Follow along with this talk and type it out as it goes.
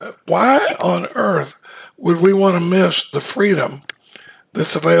why on earth would we want to miss the freedom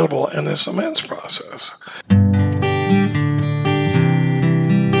that's available in this amends process?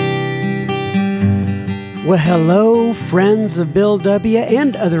 Well, hello, friends of Bill W.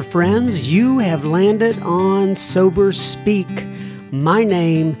 and other friends. You have landed on Sober Speak. My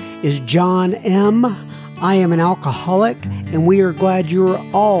name is John M. I am an alcoholic, and we are glad you are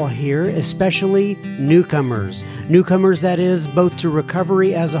all here, especially newcomers. Newcomers, that is, both to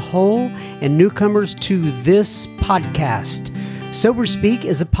recovery as a whole and newcomers to this podcast. Sober Speak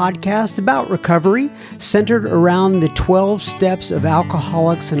is a podcast about recovery centered around the 12 steps of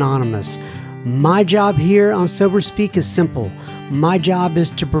Alcoholics Anonymous. My job here on Sober Speak is simple. My job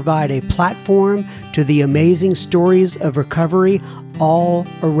is to provide a platform to the amazing stories of recovery all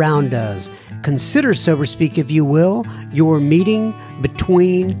around us. Consider Sober Speak, if you will, your meeting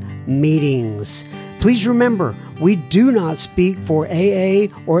between meetings. Please remember, we do not speak for AA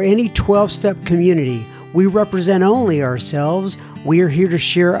or any 12-step community. We represent only ourselves. We are here to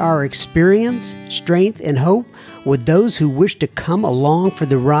share our experience, strength, and hope with those who wish to come along for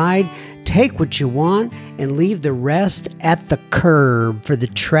the ride. Take what you want and leave the rest at the curb for the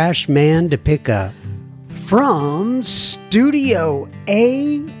trash man to pick up. From Studio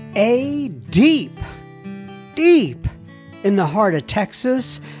AA deep in the heart of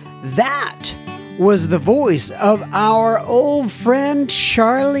Texas, that was the voice of our old friend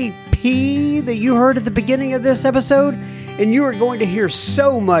Charlie P. that you heard at the beginning of this episode. And you are going to hear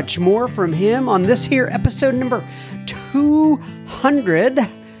so much more from him on this here episode number 200.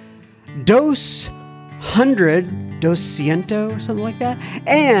 Dos ciento or something like that,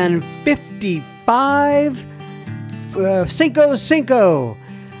 and 55 cinco.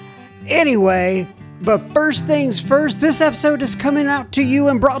 Anyway, but first things first, this episode is coming out to you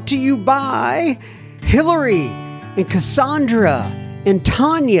and brought to you by Hillary and Cassandra and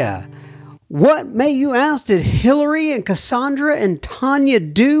Tanya. What, may you ask, did Hillary and Cassandra and Tanya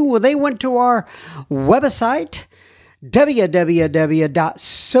do? Well, they went to our website,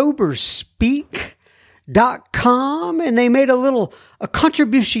 www.soberspeak.com, and they made a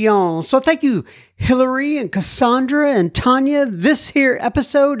contribution. So thank you, Hillary and Cassandra and Tanya. This here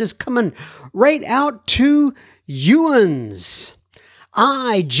episode is coming right out to you'uns.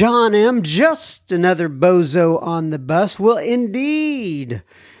 I, John M., just another bozo on the bus, will indeed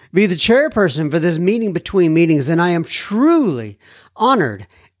be the chairperson for this meeting between meetings, and I am truly honored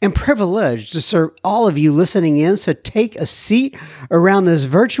and privileged to serve all of you listening in. So take a seat around this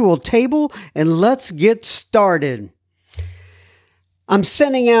virtual table and let's get started. I'm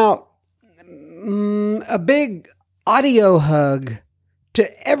sending out a big audio hug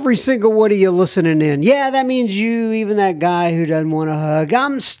to every single one of you listening in. Yeah, that means you, even that guy who doesn't want a hug.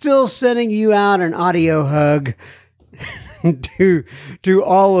 I'm still sending you out an audio hug to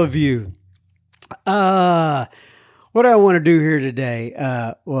all of you. What do I want to do here today?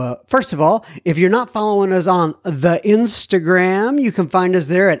 Well, first of all, if you're not following us on the Instagram, you can find us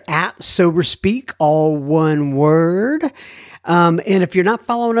there at @SoberSpeak, all one word. And if you're not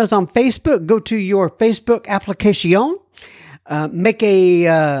following us on Facebook, go to your Facebook application.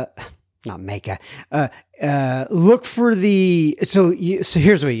 Look for the, so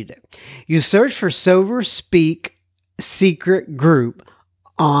here's what you do. You search for Sober Speak Secret Group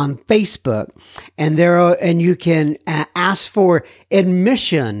on Facebook, and you can ask for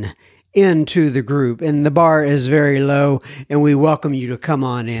admission into the group, and the bar is very low, and we welcome you to come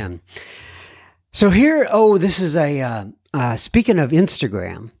on in. So here, this is speaking of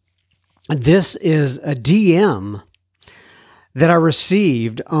Instagram, this is a DM that I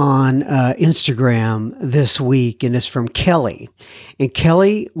received on Instagram this week, and it's from Kelly. And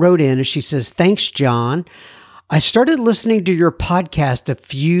Kelly wrote in, and she says, "Thanks, John. I started listening to your podcast a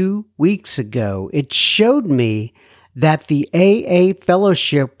few weeks ago. It showed me that the AA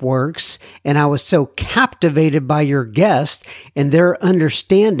fellowship works, and I was so captivated by your guests and their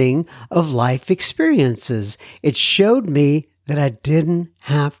understanding of life experiences. It showed me that I didn't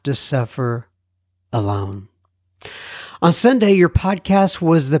have to suffer alone. On Sunday, your podcast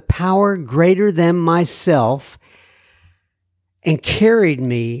was the power greater than myself and carried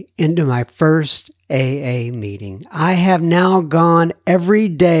me into my first AA meeting. I have now gone every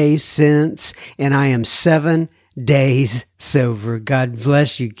day since, and I am 7 days sober." God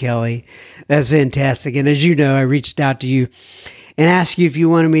bless you, Kelly. That's fantastic. And as you know, I reached out to you and asked you if you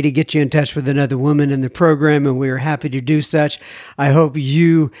wanted me to get you in touch with another woman in the program, and we are happy to do such. I hope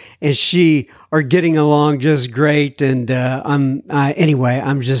you and she are getting along just great. And anyway,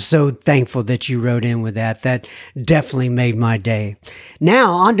 I'm just so thankful that you wrote in with that. That definitely made my day.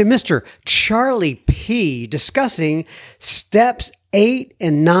 Now on to Mr. Charlie P. discussing steps 8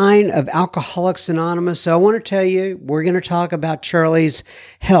 and 9 of Alcoholics Anonymous. So I want to tell you, we're going to talk about Charlie's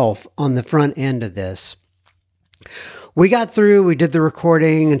health on the front end of this. We got through, we did the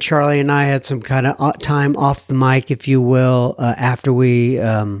recording, and Charlie and I had some kind of time off the mic, if you will, after we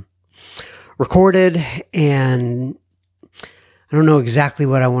recorded. And I don't know exactly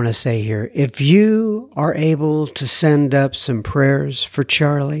what I want to say here. If you are able to send up some prayers for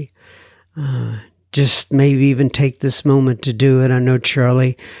Charlie, just maybe even take this moment to do it. I know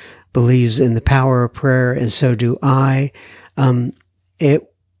Charlie believes in the power of prayer, and so do I.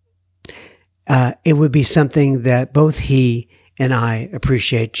 It would be something that both he and I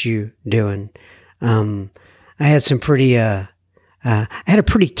appreciate you doing. I had I had a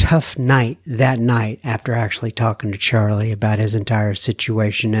pretty tough night that night after actually talking to Charlie about his entire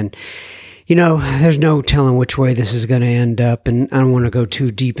situation. And, you know, there's no telling which way this is going to end up, and I don't want to go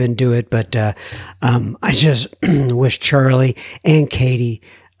too deep into it, but I just wish Charlie and Katie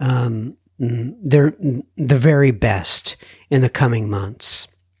they're the very best in the coming months.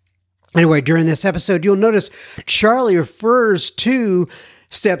 Anyway, during this episode, you'll notice Charlie refers to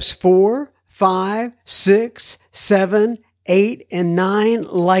steps 4, 5, 6, 7, 8, and 9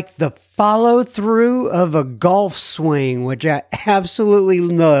 like the follow-through of a golf swing, which I absolutely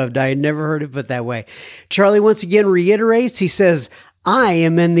loved. I had never heard it put that way. Charlie once again reiterates, he says, I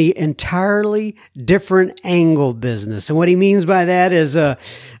am in the entirely different angle business. And what he means by that is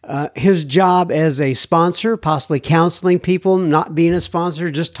his job as a sponsor, possibly counseling people, not being a sponsor,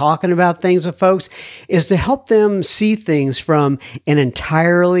 just talking about things with folks, is to help them see things from an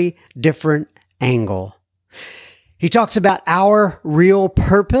entirely different angle. He talks about our real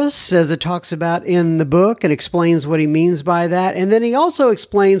purpose, as it talks about in the book, and explains what he means by that. And then he also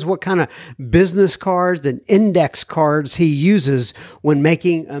explains what kind of business cards and index cards he uses when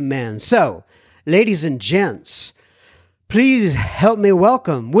making amends. So, ladies and gents, please help me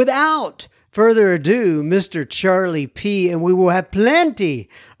welcome, without further ado, Mr. Charlie P., and we will have plenty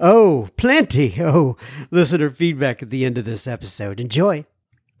listener feedback at the end of this episode. Enjoy.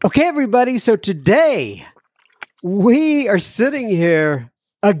 Okay, everybody, so today we are sitting here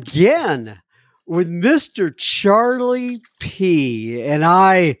again with Mr. Charlie P. And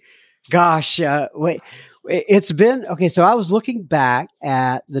it's been, okay, so I was looking back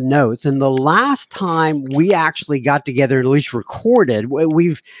at the notes, and the last time we actually got together, at least recorded,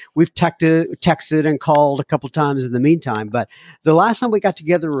 we've texted and called a couple times in the meantime, but the last time we got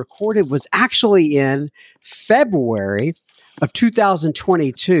together and recorded was actually in February of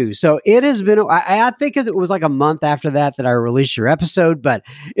 2022. So it has been, I think it was like a month after that I released your episode, but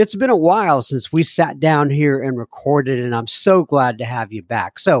it's been a while since we sat down here and recorded, and I'm so glad to have you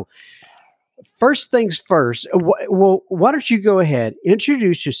back. So first things first, well, why don't you go ahead,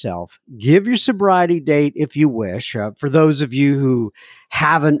 introduce yourself, give your sobriety date if you wish, for those of you who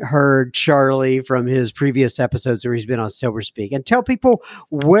haven't heard Charlie from his previous episodes where he's been on Sober Speak, and tell people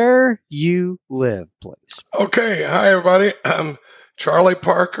where you live, please. Okay. Hi, everybody. I'm Charlie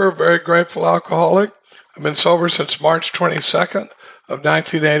Parker, very grateful alcoholic. I've been sober since March 22nd of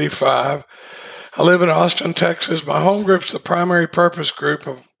 1985. I live in Austin, Texas. My home group's the Primary Purpose Group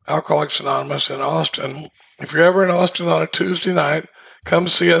of Alcoholics Anonymous in Austin. If you're ever in Austin on a Tuesday night, come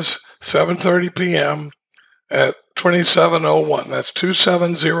see us 7:30 p.m. at 2701. That's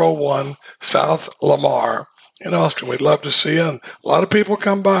 2701 South Lamar in Austin. We'd love to see you. And a lot of people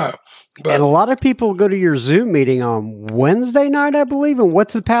come by. And a lot of people go to your Zoom meeting on Wednesday night, I believe. And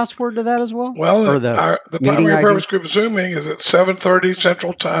what's the password to that as well? Well, the Primary Purpose Group Zoom meeting is at 7:30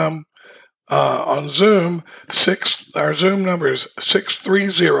 Central Time on Zoom. Our Zoom number is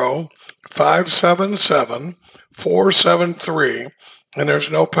 630-577-473, and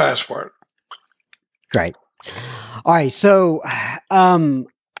there's no password. Great. All right. So,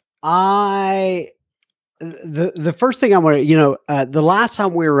 the first thing I want to, the last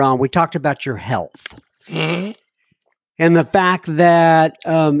time we were on, we talked about your health. Mm-hmm. And the fact that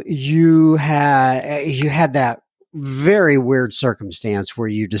you had that very weird circumstance where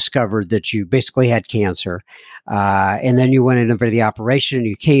you discovered that you basically had cancer, and then you went in for the operation and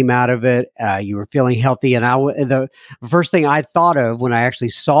you came out of it. You were feeling healthy, and the first thing I thought of when I actually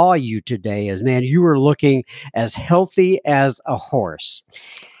saw you today is, man, you were looking as healthy as a horse.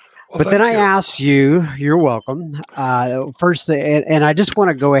 Well, but then I asked you, you're welcome. First, and I just want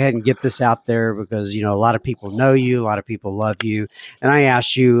to go ahead and get this out there because, a lot of people know you, a lot of people love you. And I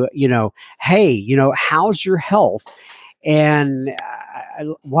asked you, hey, how's your health? And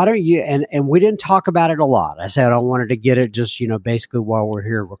why don't you, and we didn't talk about it a lot. I said I wanted to get it just, basically while we're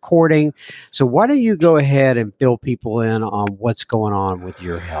here recording. So why don't you go ahead and fill people in on what's going on with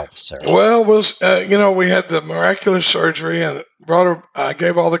your health, sir? Well, we had the miraculous surgery and I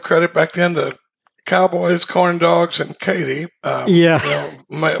gave all the credit back then to Cowboys, Corn Dogs, and Katie. Finding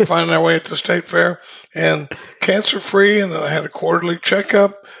their way at the state fair and cancer free. And then I had a quarterly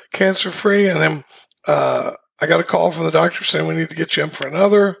checkup, cancer free. And then, I got a call from the doctor saying we need to get you in for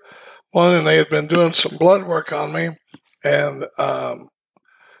another one, and they had been doing some blood work on me. And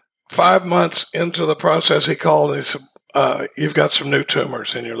 5 months into the process, he called and he said, "You've got some new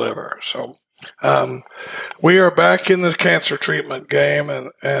tumors in your liver." So we are back in the cancer treatment game, and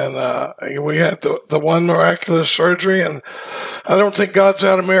we had the one miraculous surgery, and I don't think God's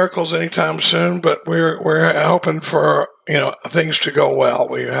out of miracles anytime soon, but we're hoping for things to go well.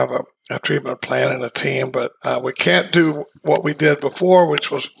 We have a treatment plan and a team, but we can't do what we did before, which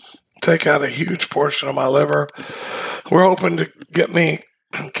was take out a huge portion of my liver. We're hoping to get me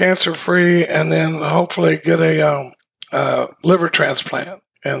cancer free, and then hopefully get a liver transplant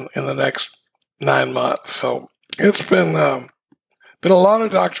in the next 9 months. So it's been a lot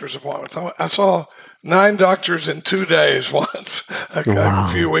of doctor's appointments. I saw 9 doctors in 2 days once a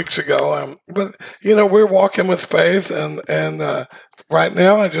few weeks ago. But we're walking with faith, and right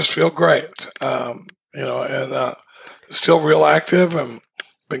now I just feel great. Still real active, and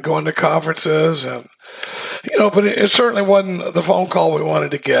been going to conferences, and but it certainly wasn't the phone call we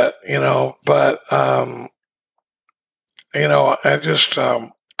wanted to get. But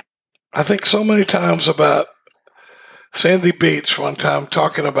I think so many times about Sandy Beach one time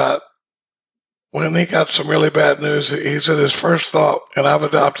talking about when he got some really bad news. He said his first thought, and I've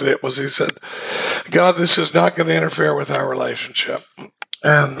adopted it, was he said, "God, this is not going to interfere with our relationship."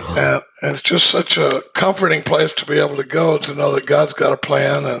 And it's just such a comforting place to be able to go to know that God's got a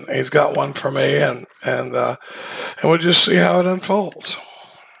plan, and He's got one for me, and we'll just see how it unfolds.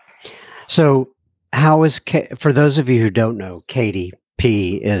 So, how is for those of you who don't know, Katie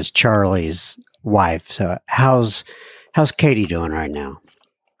P is Charlie's wife. So, how's Katie doing right now?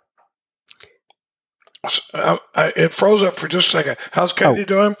 It froze up for just a second. How's Katie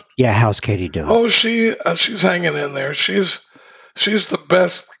doing? Yeah, how's Katie doing? Oh, she's hanging in there. She's the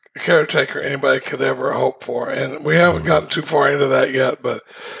best caretaker anybody could ever hope for, and we haven't gotten too far into that yet. But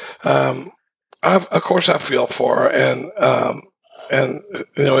of course, I feel for her, and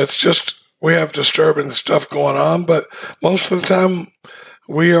it's just we have disturbing stuff going on, but most of the time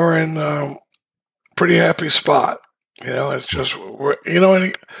we are in a pretty happy spot. It's just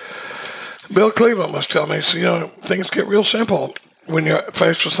Bill Cleveland must tell me, so, things get real simple. When you're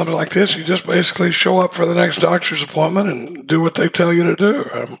faced with something like this, you just basically show up for the next doctor's appointment and do what they tell you to do.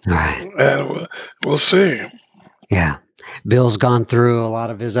 Right. And we'll see. Yeah. Bill's gone through a lot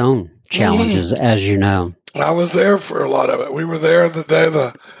of his own challenges, as you know. I was there for a lot of it. We were there the day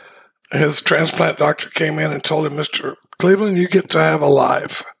his transplant doctor came in and told him, "Mr. Cleveland, you get to have a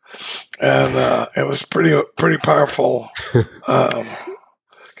life." And it was pretty powerful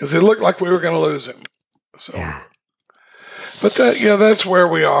because it looked like we were going to lose him. So. Yeah. But that's where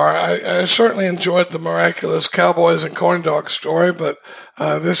we are. I certainly enjoyed the miraculous Cowboys and Corn Dog story, but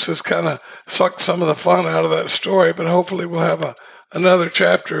this has kind of sucked some of the fun out of that story. But hopefully we'll have another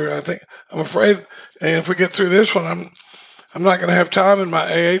chapter. I'm afraid, and if we get through this one, I'm not going to have time in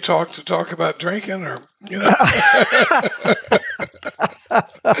my AA talk to talk about drinking or.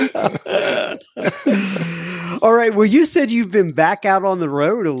 All right. Well, you said you've been back out on the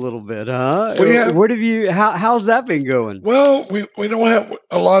road a little bit, huh? What have you? How's that been going? Well, we don't have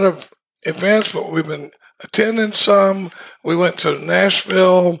a lot of events, but we've been attending some. We went to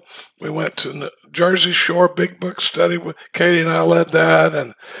Nashville. We went to Jersey Shore Big Book Study. Katie and I led that,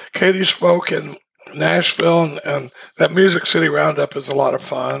 and Katie spoke in Nashville, and that Music City Roundup is a lot of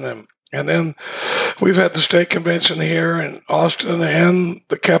fun, and then we've had the state convention here in Austin and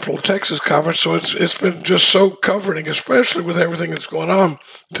the Capital Texas Conference. So it's been just so comforting, especially with everything that's going on,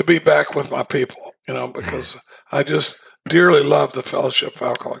 to be back with my people, because I just dearly love the Fellowship of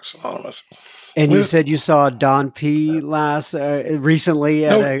Alcoholics Anonymous. And you said you saw Don P. recently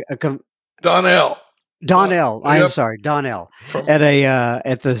at Donnell. Donnell. I'm sorry, Donnell. At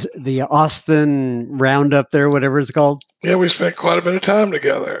the Austin Roundup there, whatever it's called. Yeah, we spent quite a bit of time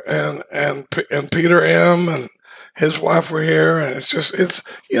together, and Peter M. and his wife were here, and I just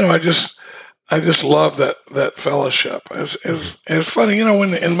love that fellowship. It's funny,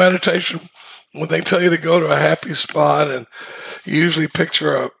 when in meditation, when they tell you to go to a happy spot, and you usually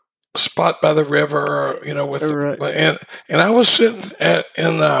picture a spot by the river, and I was sitting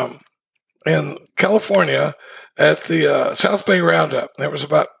in California at the South Bay Roundup. There was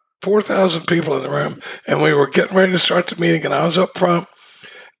about 4,000 people in the room, and we were getting ready to start the meeting, and I was up front,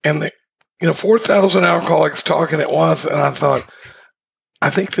 and 4,000 alcoholics talking at once, and I thought, I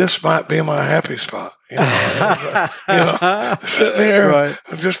think this might be my happy spot. Sitting here, right.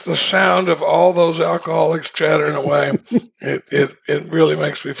 Just the sound of all those alcoholics chattering away, it really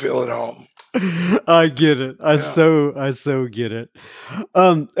makes me feel at home. I get it. I so get it.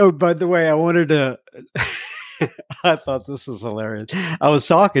 Oh, by the way, I wanted to. I thought this was hilarious. I was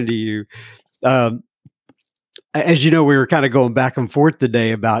talking to you. As you know, we were kind of going back and forth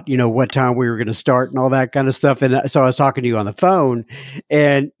today about, what time we were going to start and all that kind of stuff. And so I was talking to you on the phone,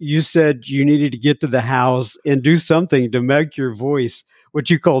 and you said you needed to get to the house and do something to make your voice what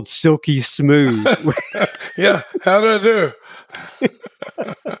you called silky smooth. Yeah. How did I do?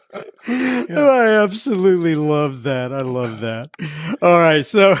 Yeah. I absolutely love that. I love that. All right.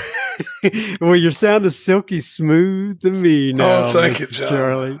 So, well, your sound is silky smooth to me now. Oh, thank you, John.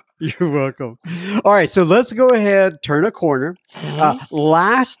 Charlie. You're welcome. All right. So let's go ahead, turn a corner. Mm-hmm.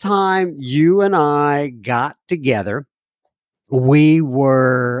 Last time you and I got together, we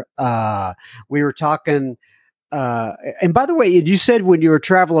were talking. And by the way, you said when you were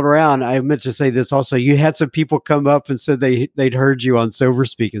traveling around, I meant to say this also, you had some people come up and said they'd heard you on Sober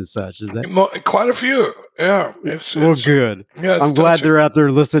Speak and such. Is that quite a few? Yeah. Well, good. Yeah, I'm glad they're out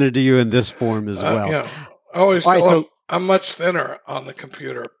there listening to you in this form as well. Yeah. I always tell them I'm much thinner on the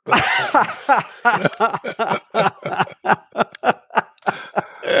computer.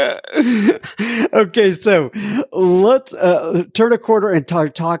 Okay, so let's turn a corner and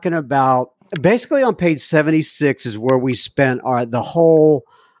start talking about. Basically, on page 76 is where we spent the whole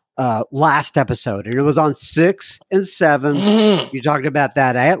last episode. And it was on 6 and 7. Mm-hmm. You talked about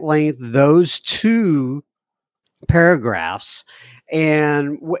that at length, those two paragraphs.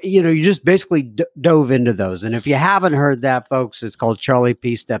 And, you just basically dove into those. And if you haven't heard that, folks, it's called Charlie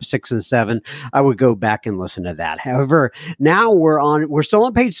P. Step 6 and 7. I would go back and listen to that. However, now we're still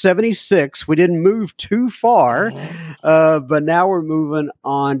on page 76. We didn't move too far, but now we're moving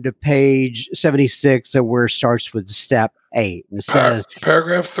on to page 76, where it starts with step 8. And it says,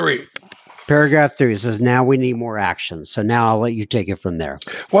 paragraph 3. Paragraph 3 says, now we need more action. So now I'll let you take it from there.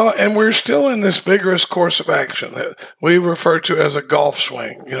 Well, and we're still in this vigorous course of action that we refer to as a golf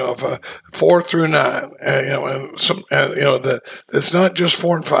swing, of 4 through 9. It's not just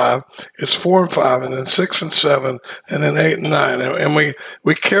 4 and 5, it's 4 and 5, and then 6 and 7, and then 8 and 9. And we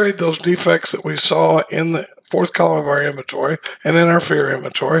carried those defects that we saw in the fourth column of our inventory, and then our fear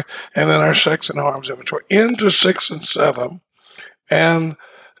inventory, and then our sex and harms inventory into 6 and 7. And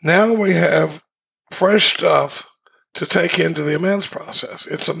now we have fresh stuff to take into the amends process.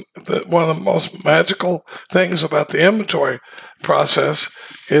 It's one of the most magical things about the inventory process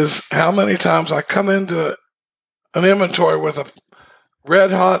is how many times I come into an inventory with a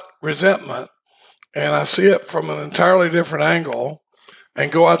red-hot resentment, and I see it from an entirely different angle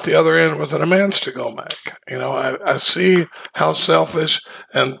and go out the other end with an amends to go make. I see how selfish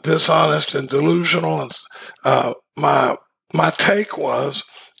and dishonest and delusional and my take was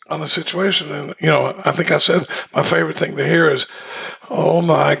on the situation. And, I think I said my favorite thing to hear is, oh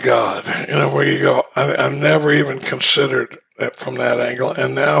my God, where you go. I've never even considered it from that angle.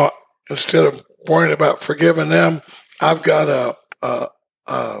 And now instead of worrying about forgiving them, I've got an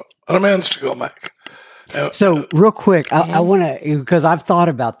amends to go make. So real quick, I want to, because I've thought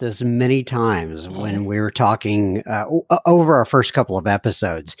about this many times when we were talking over our first couple of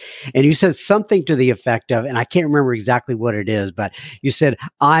episodes, and you said something to the effect of, and I can't remember exactly what it is, but you said,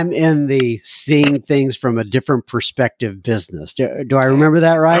 I'm in the seeing things from a different perspective business. Do I remember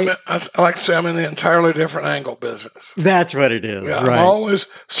that right? I like to say I'm in the entirely different angle business. That's what it is. Yeah, right. I'm always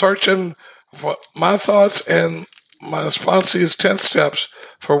searching for my thoughts, and my response is 10 steps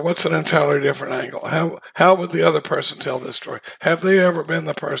for what's an entirely different angle. How would the other person tell this story? Have they ever been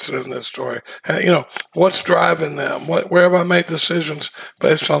the person in this story? What's driving them? Where have I made decisions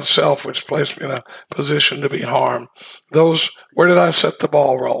based on self, which placed me in a position to be harmed? Where did I set the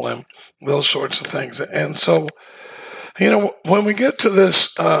ball rolling? Those sorts of things. And so, when we get to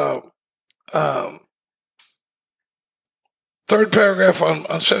this third paragraph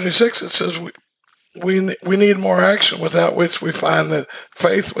on 76, it says we need more action, without which we find that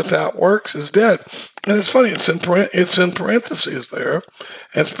faith without works is dead. And it's funny, it's in parentheses there.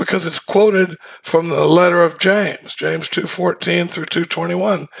 And it's because it's quoted from the letter of James 2:14 through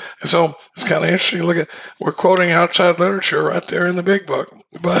 2:21. And so it's kind of interesting to look at, we're quoting outside literature right there in the big book.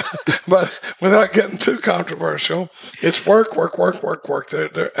 But without getting too controversial, it's work.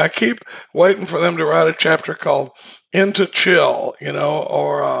 I keep waiting for them to write a chapter called Into Chill,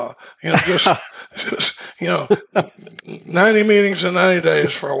 or just 90 meetings in 90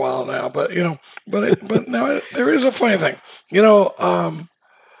 days for a while now. But now there is a funny thing.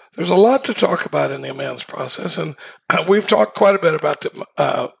 There's a lot to talk about in the amends process, and we've talked quite a bit about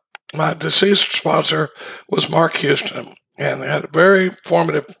my deceased sponsor was Mark Houston, and had a very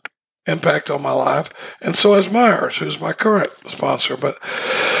formative impact on my life, and so is Myers, who's my current sponsor. But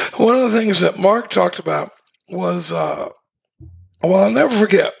one of the things that Mark talked about was, I'll never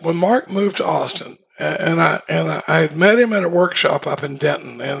forget when Mark moved to Austin, and I had met him at a workshop up in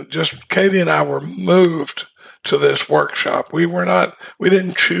Denton, and just Katie and I were moved to this workshop. We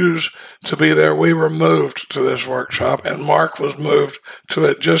didn't choose to be there. We were moved to this workshop, and Mark was moved to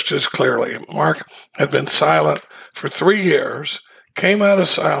it just as clearly. Mark had been silent for 3 years, came out of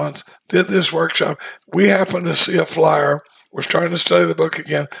silence, did this workshop. We happened to see a flyer. We're starting to study the book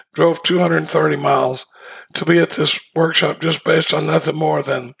again, drove 230 miles to be at this workshop just based on nothing more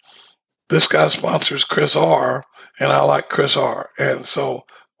than this guy sponsors Chris R., and I like Chris R. And so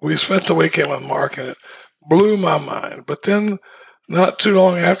we spent the weekend with Mark, and it blew my mind. But then not too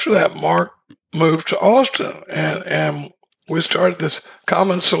long after that, Mark moved to Austin, and we started this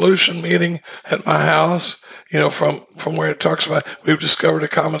common solution meeting at my house, from where it talks about we've discovered a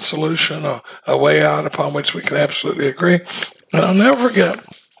common solution, a way out upon which we can absolutely agree. And I'll never forget,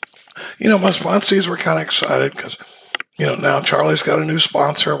 my sponsees were kind of excited because, now Charlie's got a new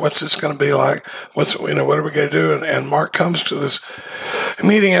sponsor. What's this going to be like? What are we going to do? And Mark comes to this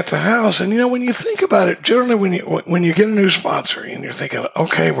meeting at the house. And, when you think about it, generally when you get a new sponsor and you're thinking,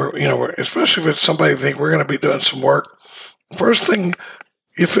 okay, we're especially if it's somebody you think we're going to be doing some work, first thing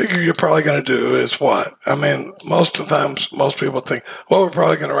you figure you're probably going to do is what? I mean, most of the times, most people think, well, we're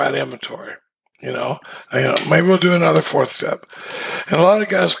probably going to write inventory. Maybe we'll do another fourth step. And a lot of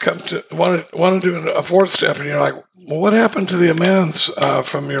guys come to want to do a fourth step, and you're like, well, what happened to the amends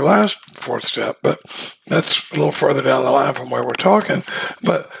from your last fourth step? But that's a little further down the line from where we're talking.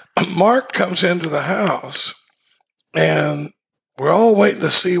 But Mark comes into the house, and we're all waiting to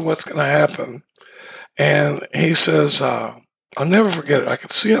see what's going to happen. And he says, I'll never forget it. I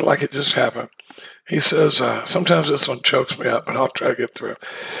can see it like it just happened. He says, sometimes this one chokes me up, but I'll try to get through.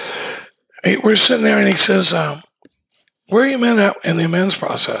 We're sitting there, and he says, where are you men at in the amends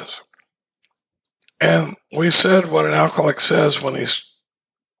process? And we said what an alcoholic says when he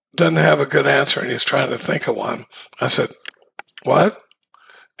doesn't have a good answer and he's trying to think of one. I said, what?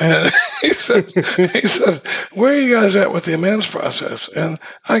 And he said, where are you guys at with the amends process? And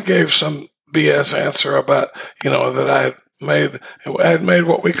I gave some BS answer about, that I had made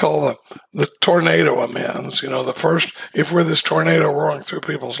what we call the tornado amends. The first, if we're this tornado rolling through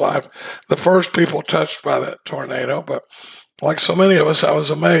people's life, the first people touched by that tornado. But like so many of us, I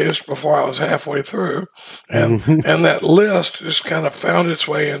was amazed before I was halfway through. And that list just kind of found its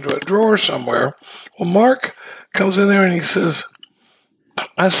way into a drawer somewhere. Well, Mark comes in there and he says,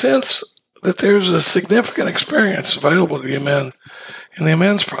 I sense that there's a significant experience available to you men in the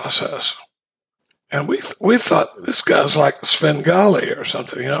amends process. And we thought this guy's like Svengali or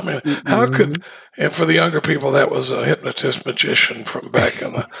something. How could, and for the younger people, that was a hypnotist magician from back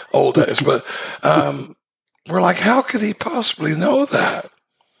in the old days. But we're like, how could he possibly know that?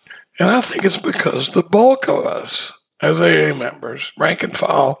 And I think it's because the bulk of us as AA members, rank and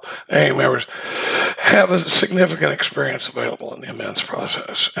file AA members, have a significant experience available in the amends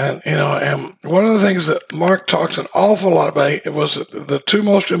process. And, and one of the things that Mark talks an awful lot about, it was the two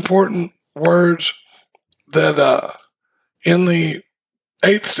most important words that in the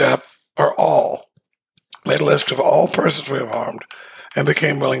 8th step are all. Made a list of all persons we have harmed and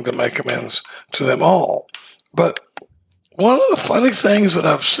became willing to make amends to them all. But one of the funny things that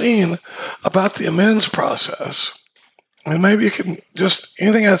I've seen about the amends process, and maybe you can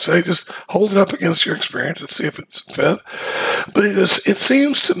anything I say, just hold it up against your experience and see if it's fit. But it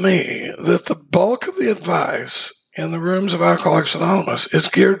seems to me that the bulk of the advice in the rooms of Alcoholics Anonymous is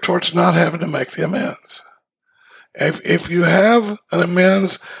geared towards not having to make the amends. If you have an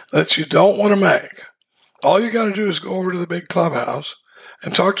amends that you don't want to make, all you got to do is go over to the big clubhouse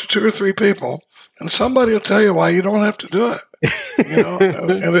and talk to 2 or 3 people, and somebody will tell you why you don't have to do it.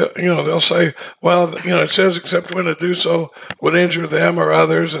 And they'll say, well, it says except when to do so would injure them or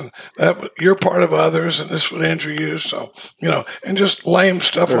others, and that you're part of others, and this would injure you. So, and just lame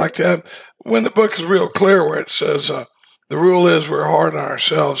stuff like that. When the book is real clear, where it says the rule is we're hard on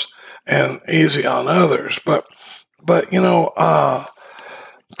ourselves and easy on others. But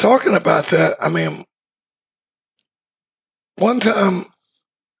talking about that, I mean, one time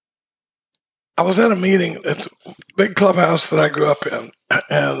I was at a meeting at the big clubhouse that I grew up in,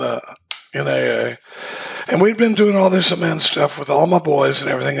 and in AA, and we'd been doing all this amends stuff with all my boys and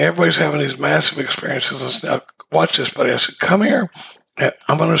everything. Everybody's having these massive experiences. I said, now, watch this, buddy. I said, come here. And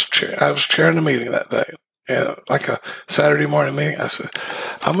I was chairing the meeting that day, like a Saturday morning meeting. I said,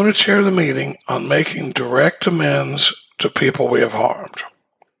 I'm going to chair the meeting on making direct amends to people we have harmed.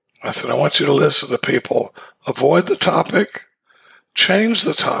 I said, I want you to listen to people, avoid the topic, change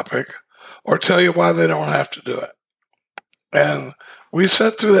the topic, or tell you why they don't have to do it. And we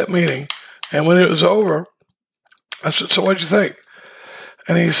sat through that meeting, and when it was over, I said, so what'd you think?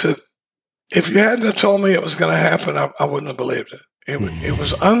 And he said, if you hadn't have told me it was going to happen, I wouldn't have believed it. It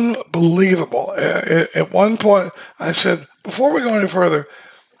was unbelievable. At one point, I said, before we go any further,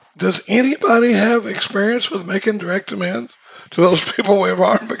 does anybody have experience with making direct amends to those people we've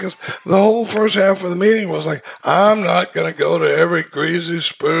harmed? Because the whole first half of the meeting was like, I'm not going to go to every greasy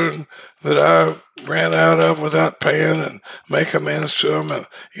spoon that I ran out of without paying and make amends to them. And,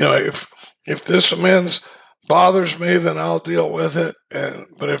 if this amends bothers me, then I'll deal with it.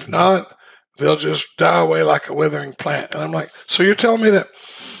 But if not, they'll just die away like a withering plant. And I'm like, so you're telling me that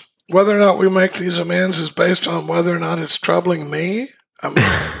whether or not we make these amends is based on whether or not it's troubling me? I mean,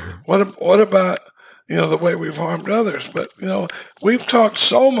 what about, the way we've harmed others? But, we've talked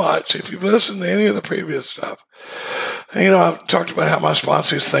so much. If you've listened to any of the previous stuff, I've talked about how my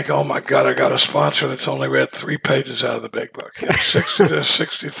sponsors think, oh my God, I got a sponsor that's only read 3 pages out of the big book, 60 to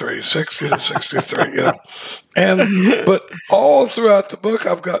 63, 60 to 63, but all throughout the book,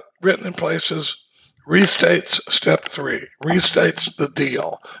 I've got written in places, restates step 3, restates the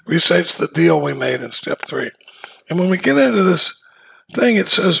deal we made in step 3. And when we get into this thing, it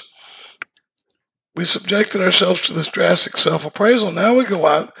says, we subjected ourselves to this drastic self-appraisal. Now we go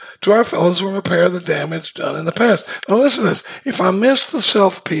out to our fellows and repair the damage done in the past. Now listen to this. If I missed the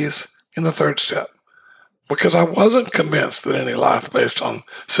self piece in the 3rd step, because I wasn't convinced that any life based on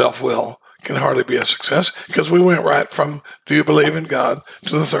self-will can hardly be a success, because we went right from do you believe in God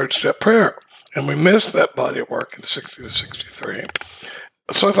to the 3rd step prayer. And we missed that body of work in 60 to 63.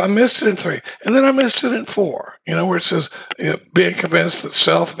 So if I missed it in 3, and then I missed it in 4, where it says, being convinced that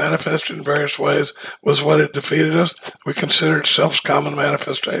self manifested in various ways was what had defeated us, we considered self's common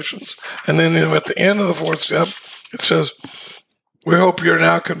manifestations. And then at the end of the 4th step, it says, we hope you're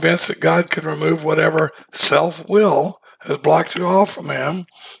now convinced that God can remove whatever self-will has blocked you off from him.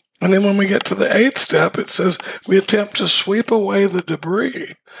 And then when we get to the 8th step, it says, we attempt to sweep away the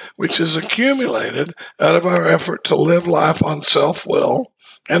debris which is accumulated out of our effort to live life on self-will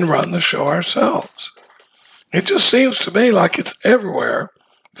and run the show ourselves. It just seems to me like it's everywhere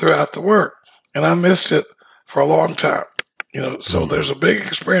throughout the work. And I missed it for a long time. So there's a big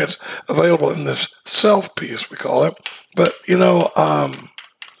experience available in this self piece, we call it. But, it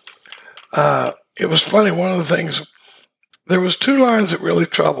was funny. One of the things, there was 2 lines that really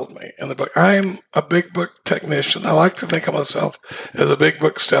troubled me in the book. I'm a big book technician. I like to think of myself as a big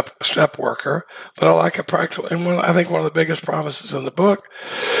book step worker, but I like a practical. And I think one of the biggest promises in the book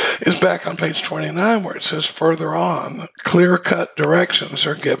is back on page 29, where it says, further on, clear-cut directions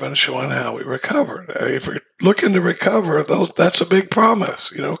are given showing how we recovered. If we're looking to recover, that's a big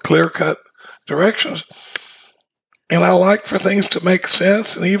promise, clear-cut directions. And I like for things to make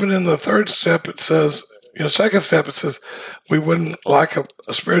sense. And even in the 3rd step, it says, 2nd step, it says we wouldn't like a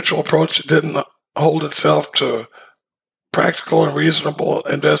spiritual approach that didn't hold itself to practical and reasonable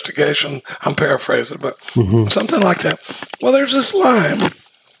investigation. I'm paraphrasing, but something like that. Well, there's this line,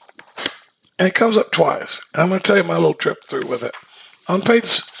 and it comes up twice. I'm going to tell you my little trip through with it. On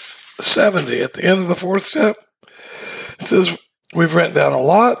page 70, at the end of the 4th step, it says, we've written down a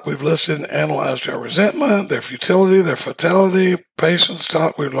lot. We've listed and analyzed our resentment, their futility, their fatality, patience.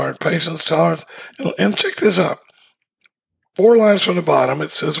 We've learned patience, tolerance. And check this out. 4 lines from the bottom,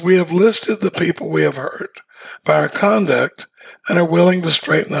 it says, we have listed the people we have hurt by our conduct and are willing to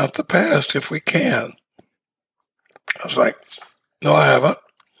straighten out the past if we can. I was like, no, I haven't.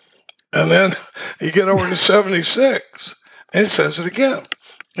 And then you get over to 76, and it says it again.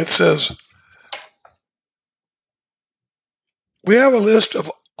 It says, we have a list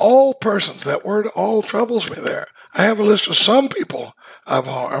of all persons. That word all troubles me there. I have a list of some people I've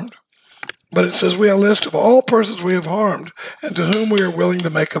harmed, but it says we have a list of all persons we have harmed and to whom we are willing to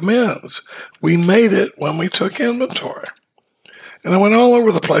make amends. We made it when we took inventory. And I went all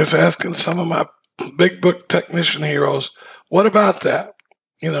over the place asking some of my big book technician heroes, what about that?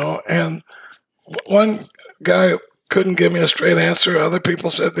 And one guy couldn't give me a straight answer. Other people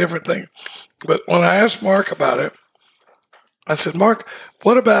said different things. But when I asked Mark about it, I said, Mark,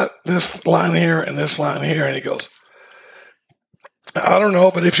 what about this line here and this line here? And he goes, I don't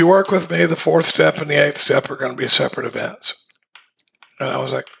know, but if you work with me, the 4th step and the 8th step are going to be separate events. And I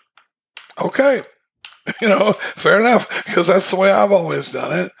was like, okay, fair enough, because that's the way I've always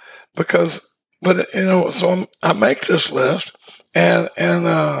done it. So I make this list, and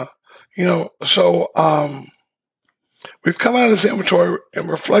we've come out of this inventory and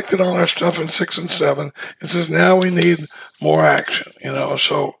reflected on our stuff in 6 and 7. It says now we need more action.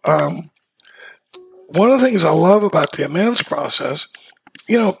 So one of the things I love about the amends process,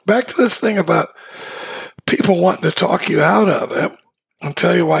 back to this thing about people wanting to talk you out of it and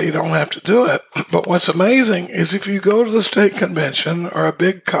tell you why you don't have to do it. But what's amazing is if you go to the state convention or a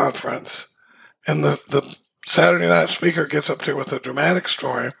big conference and the Saturday night speaker gets up there with a dramatic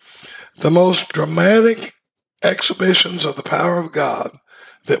story, the most dramatic exhibitions of the power of God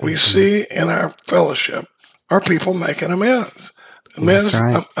that we see in our fellowship are people making amends. Amends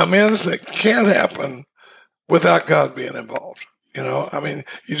that can't happen without God being involved. You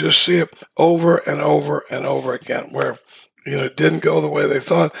just see it over and over and over again where, it didn't go the way they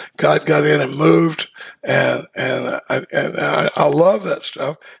thought. God got in and moved, and I love that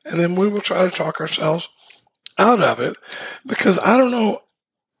stuff. And then we will try to talk ourselves out of it because I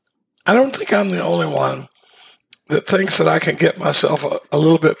don't think I'm the only one that thinks that I can get myself a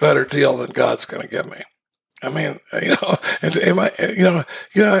little bit better deal than God's going to give me. I mean,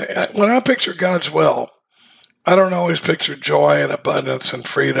 when I picture God's will, I don't always picture joy and abundance and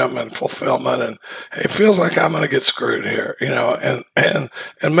freedom and fulfillment. And it feels like I'm going to get screwed here,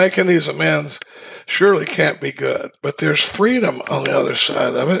 and making these amends surely can't be good. But there's freedom on the other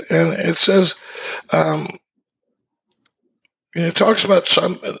side of it. And it says, it talks about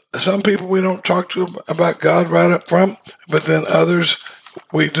some people we don't talk to about God right up front, but then others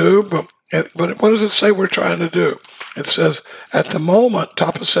we do. But what does it say we're trying to do? It says, at the moment,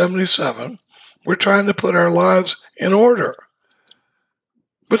 top of 77, we're trying to put our lives in order.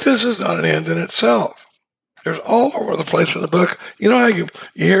 But this is not an end in itself. There's all over the place in the book. You know how you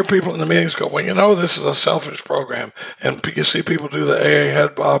hear people in the meetings go, well, this is a selfish program. And you see people do the AA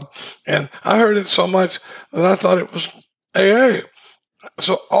head bob. And I heard it so much that I thought it was AA.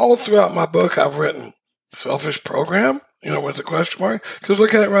 So all throughout my book, I've written selfish program, with the question mark. Because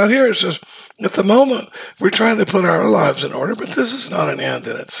look at it right here. It says, at the moment, we're trying to put our lives in order, but this is not an end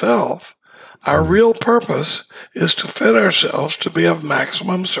in itself. Our real purpose is to fit ourselves to be of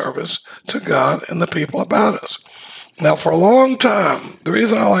maximum service to God and the people about us. Now, for a long time, the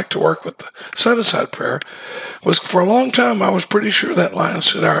reason I like to work with the set-aside prayer was for a long time I was pretty sure that line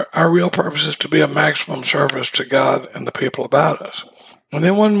said our real purpose is to be of maximum service to God and the people about us. And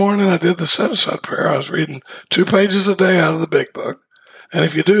then one morning I did the set-aside prayer. I was reading 2 pages a day out of the big book. And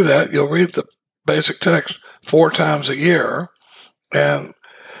if you do that, you'll read the basic text 4 times a year.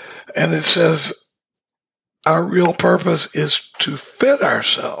 And it says, our real purpose is to fit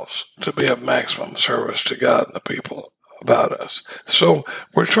ourselves to be of maximum service to God and the people about us. So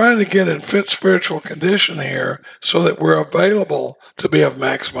we're trying to get in fit spiritual condition here so that we're available to be of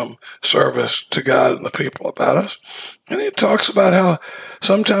maximum service to God and the people about us. And it talks about how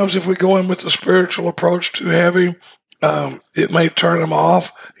sometimes if we go in with the spiritual approach too heavy, it may turn them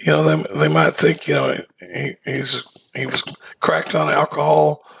off. They might think, he was cracked on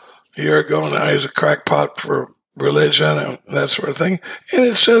alcohol a year ago, and now he's a crackpot for religion and that sort of thing. And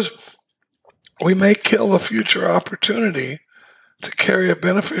it says we may kill a future opportunity to carry a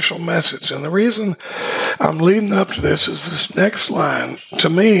beneficial message. And the reason I'm leading up to this is this next line, to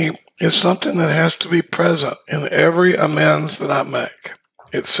me, is something that has to be present in every amends that I make.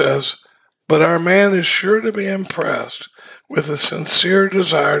 It says, but our man is sure to be impressed with a sincere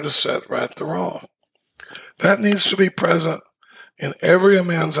desire to set right the wrong. That needs to be present in every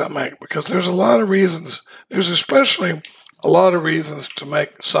amends I make, because there's a lot of reasons. There's especially a lot of reasons to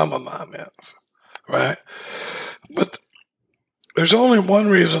make some of my amends, right? But there's only one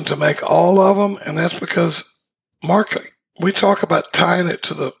reason to make all of them, and that's because, Mark, we talk about tying it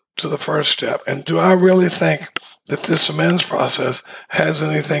to the first step. And do I really think that this amends process has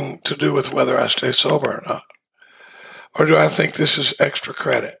anything to do with whether I stay sober or not? Or do I think this is extra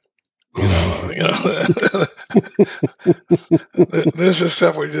credit? This is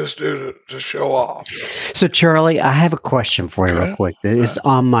stuff we just do to show off. So, Charlie, I have a question for you real quick. It's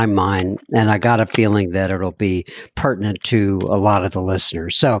on my mind, and I got a feeling that it'll be pertinent to a lot of the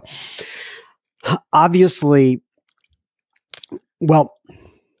listeners. So, obviously, well,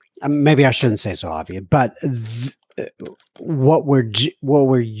 maybe I shouldn't say so obvious, but what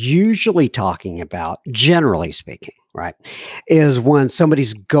we're usually talking about, generally speaking, right, is when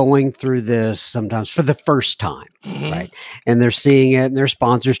somebody's going through this sometimes for the first time, right, and they're seeing it, and their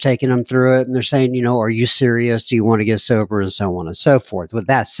sponsors taking them through it, and they're saying, are you serious? Do you want to get sober, and so on and so forth. With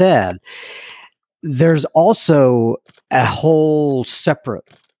that said, there's also a whole separate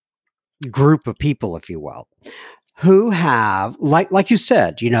group of people, if you will, who have, like you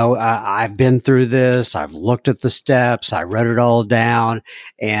said, I've been through this. I've looked at the steps. I wrote it all down,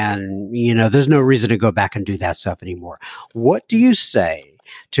 and there's no reason to go back and do that stuff anymore. What do you say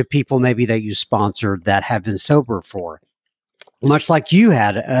to people maybe that you sponsored that have been sober for, much like you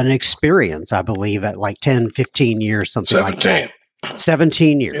had an experience, I believe, at like 10, 15 years, something 17. like that.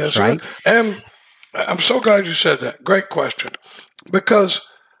 17 years, yes, right? And I'm so glad you said that. Great question. Because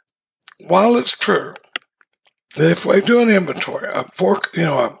while it's true, if we do an inventory, a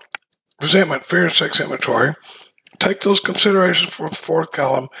resentment, fear, and sex inventory, take those considerations for the fourth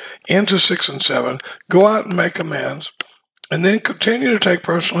column into 6 and 7, go out and make amends, and then continue to take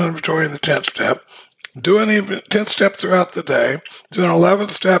personal inventory in the 10th step, do an 10th step throughout the day, do an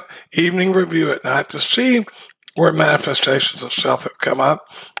 11th step evening review at night to see where manifestations of self have come up,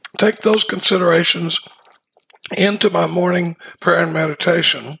 take those considerations into my morning prayer and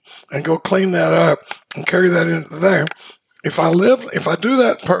meditation and go clean that up and carry that into there. If I do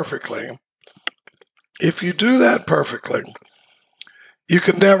that perfectly, if you do that perfectly, you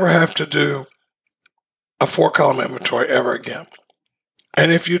can never have to do a 4-column inventory ever again.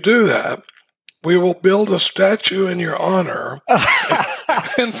 And if you do that, we will build a statue in your honor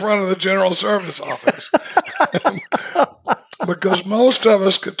in front of the General Service Office. Because most of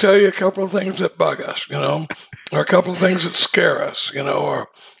us could tell you a couple of things that bug us, or a couple of things that scare us, or,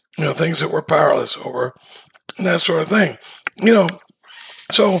 things that we're powerless over, and that sort of thing.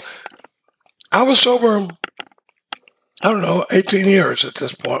 So I was sober, 18 years at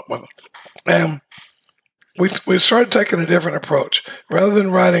this point. And we started taking a different approach. Rather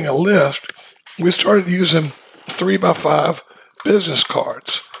than writing a list, we started using 3x5 business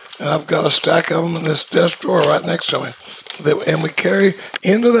cards. And I've got a stack of them in this desk drawer right next to me. And we carry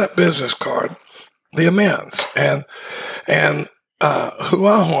into that business card the amends and who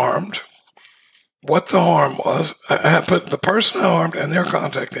I harmed, what the harm was. I put the person I harmed and their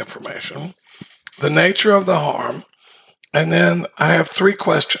contact information, the nature of the harm, and then I have 3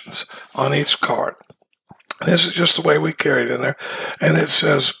 questions on each card. This is just the way we carry it in there. And it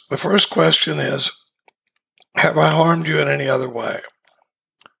says, the first question is, have I harmed you in any other way?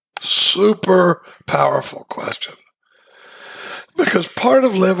 Super powerful question. Because part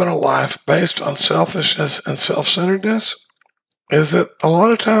of living a life based on selfishness and self-centeredness is that a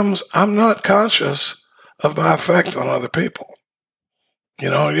lot of times I'm not conscious of my effect on other people. You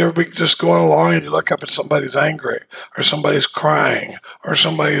ever be just going along and you look up and somebody's angry, or somebody's crying, or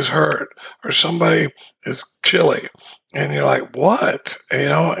somebody's hurt, or somebody is chilly, and you're like, what?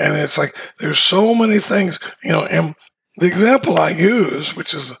 And it's like, there's so many things, and the example I use,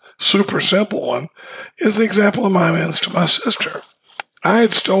 which is a super simple one, is the example of my amends to my sister. I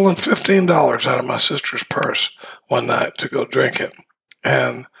had stolen $15 out of my sister's purse one night to go drink it.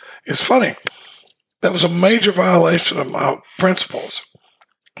 And it's funny. That was a major violation of my principles.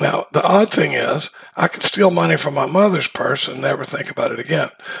 Now, the odd thing is, I could steal money from my mother's purse and never think about it again.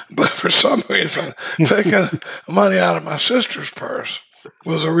 But for some reason, taking money out of my sister's purse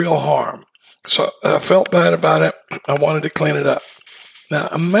was a real harm. So I felt bad about it. I wanted to clean it up. Now,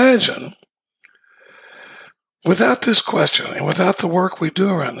 imagine, without this question and without the work we do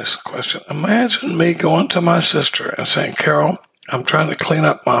around this question, imagine me going to my sister and saying, Carol, I'm trying to clean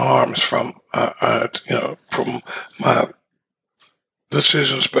up my harms from my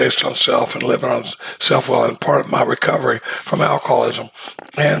decisions based on self and living on self-will and part of my recovery from alcoholism.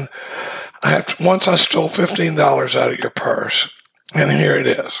 And once I stole $15 out of your purse, and here it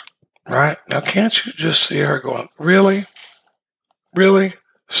is, right? Now, can't you just see her going, really? Really?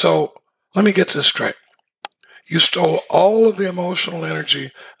 So let me get this straight. You stole all of the emotional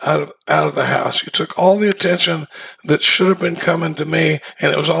energy out of the house. You took all the attention that should have been coming to me,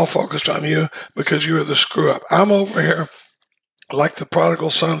 and it was all focused on you because you were the screw up. I'm over here like the prodigal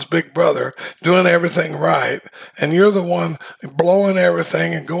son's big brother, doing everything right, and you're the one blowing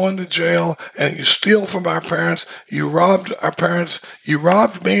everything and going to jail, and you steal from our parents, you robbed our parents, you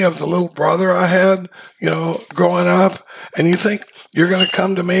robbed me of the little brother I had, growing up, and you think you're going to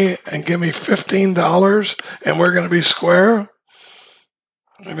come to me and give me $15 and we're going to be square?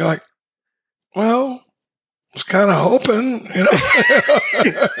 And you're like, well, was kind of hoping,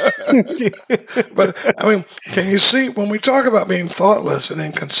 But I mean, can you see when we talk about being thoughtless and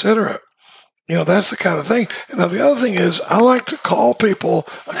inconsiderate? That's the kind of thing. And now the other thing is, I like to call people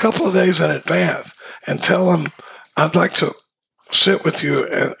a couple of days in advance and tell them I'd like to sit with you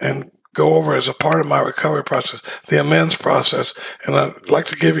and go over as a part of my recovery process, the amends process, and I'd like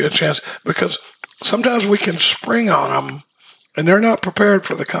to give you a chance, because sometimes we can spring on them and they're not prepared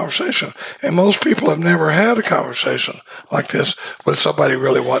for the conversation. And most people have never had a conversation like this with somebody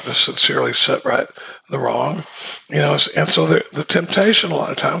really wanting to sincerely set right the wrong. And so the temptation a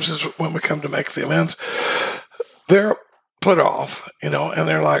lot of times is when we come to make the amends, they're put off, and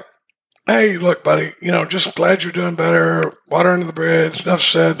they're like, hey, look, buddy, just glad you're doing better. Water under the bridge. Enough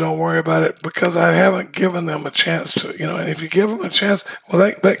said. Don't worry about it, because I haven't given them a chance to, and if you give them a chance, well,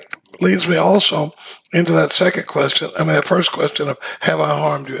 that leads me also into that that first question of, have I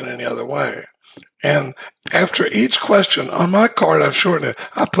harmed you in any other way? And after each question on my card, I've shortened it.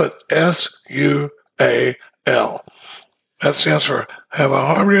 I put SUAL. That stands for, have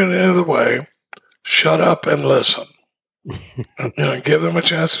I harmed you in any other way? Shut up and listen. Give them a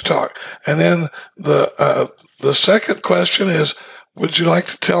chance to talk. And then the second question is, would you like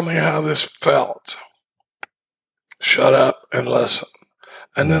to tell me how this felt? Shut up and listen.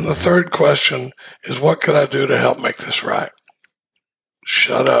 And then the third question is, what could I do to help make this right?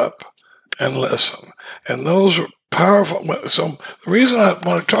 Shut up and listen. And those are powerful. So the reason I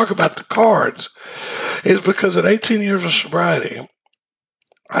want to talk about the cards is because at 18 years of sobriety,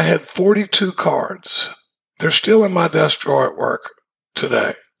 I had 42 cards. They're still in my desk drawer at work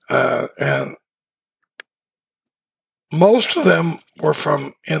today. And most of them were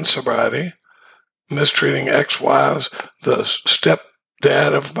from in sobriety, mistreating ex-wives, the stepdad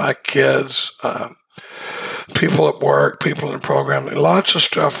of my kids, people at work, people in the program, lots of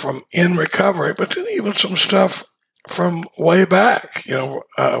stuff from in recovery, but then even some stuff from way back,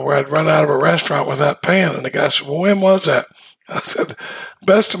 where I'd run out of a restaurant without paying. And the guy said, well, when was that? I said,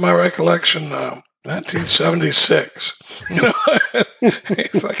 best of my recollection, 1976.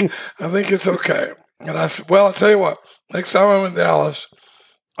 He's like, I think it's okay. And I said, well, I'll tell you what, next time I'm in Dallas,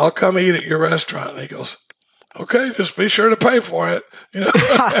 I'll come eat at your restaurant. And he goes, okay, just be sure to pay for it.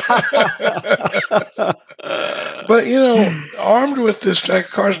 But, armed with this stack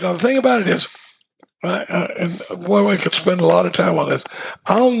of cards, now the thing about it is, and boy, we could spend a lot of time on this,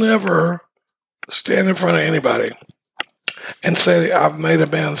 I'll never stand in front of anybody and say I've made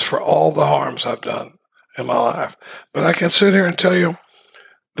amends for all the harms I've done in my life. But I can sit here and tell you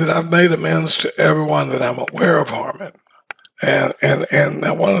that I've made amends to everyone that I'm aware of harming. And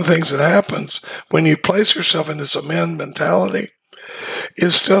one of the things that happens when you place yourself in this amend mentality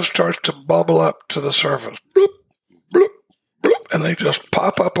is stuff starts to bubble up to the surface. Bloop, bloop, bloop, and they just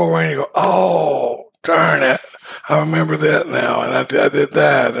pop up over and you go, oh, darn it. I remember that now, and I did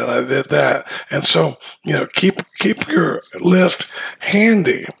that, and I did that. And so, keep your list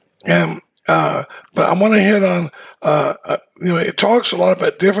handy. And but I want to hit on, it talks a lot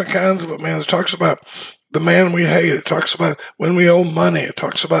about different kinds of amends. It talks about the man we hate. It talks about when we owe money. It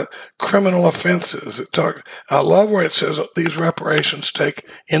talks about criminal offenses. I love where it says these reparations take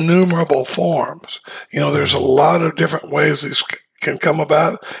innumerable forms. There's a lot of different ways these can come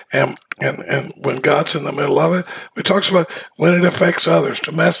about, and when God's in the middle of it, it talks about when it affects others,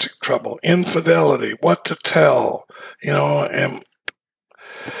 domestic trouble, infidelity, what to tell, and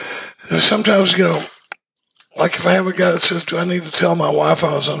sometimes, like if I have a guy that says, do I need to tell my wife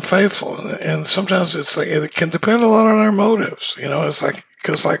I was unfaithful? And sometimes it's like, it can depend a lot on our motives. It's like,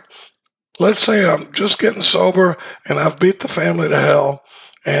 because let's say I'm just getting sober and I've beat the family to hell,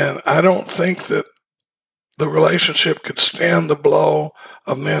 and I don't think that the relationship could stand the blow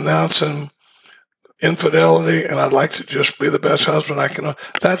of me announcing infidelity, and I'd like to just be the best husband I can.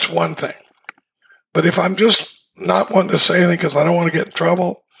 That's one thing. But if I'm just not wanting to say anything because I don't want to get in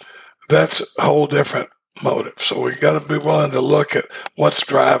trouble, that's a whole different motive. So we got to be willing to look at what's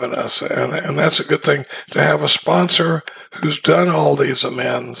driving us. And that's a good thing to have a sponsor who's done all these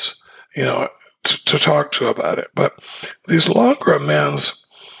amends, to talk to about it. But these longer amends,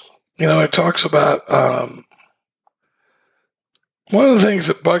 it talks about, one of the things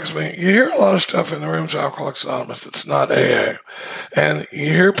that bugs me, you hear a lot of stuff in the rooms of Alcoholics Anonymous that's not AA. And you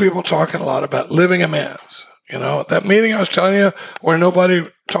hear people talking a lot about living amends. That meeting I was telling you where nobody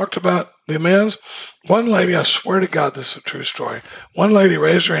talked about the amends, one lady, I swear to God, this is a true story. One lady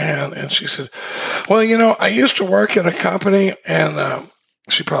raised her hand and she said, well, I used to work in a company and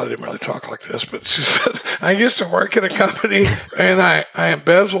she probably didn't really talk like this, but she said, I used to work in a company and I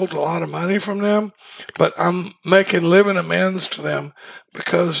embezzled a lot of money from them, but I'm making living amends to them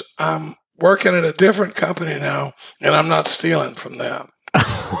because I'm working at a different company now and I'm not stealing from them.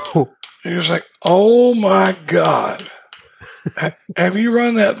 And you're just like, oh my God. Have you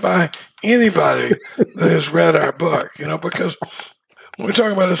run that by anybody that has read our book? Because when we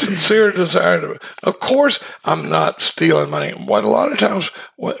talk about a sincere desire to, of course, I'm not stealing money. What a lot of times,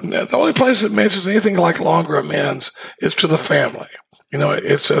 the only place it mentions anything like longer amends is to the family.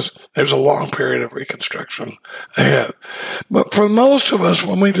 It says there's a long period of reconstruction ahead. But for most of us,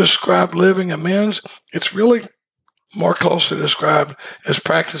 when we describe living amends, it's really more closely described as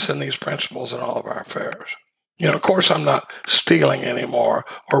practicing these principles in all of our affairs. Of course, I'm not stealing anymore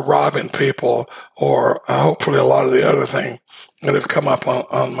or robbing people or hopefully a lot of the other things that have come up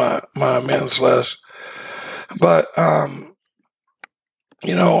on my amends list. But, I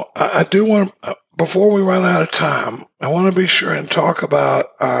do want, before we run out of time, I want to be sure and talk about,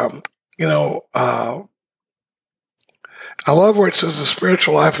 I love where it says the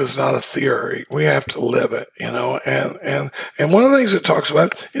spiritual life is not a theory. We have to live it, and one of the things it talks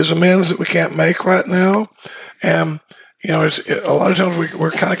about is amends that we can't make right now. And, a lot of times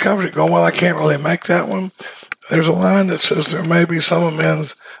we're kind of comforted going, well, I can't really make that one. There's a line that says there may be some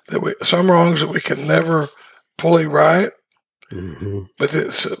amends some wrongs that we can never fully right. Mm-hmm. But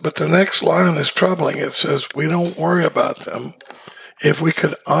the next line is troubling. It says, we don't worry about them. If we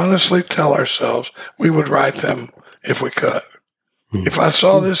could honestly tell ourselves, we would right them if we could. Mm-hmm. If I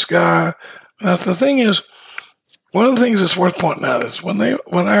saw this guy, now the thing is, one of the things that's worth pointing out is when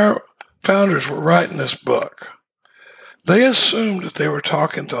our founders were writing this book, they assumed that they were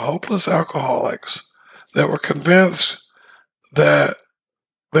talking to hopeless alcoholics that were convinced that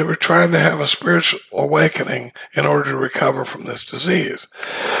they were trying to have a spiritual awakening in order to recover from this disease,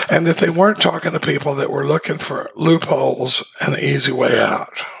 and that they weren't talking to people that were looking for loopholes and an easy way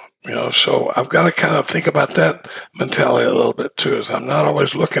out. So I've got to kind of think about that mentality a little bit too, is I'm not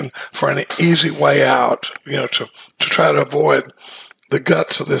always looking for an easy way out, to try to avoid the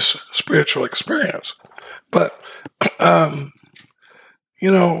guts of this spiritual experience. But,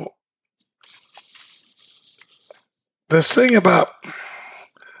 this thing about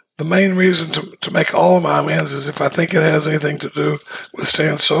the main reason to make all of my amends is if I think it has anything to do with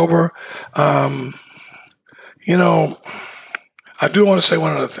staying sober. I do want to say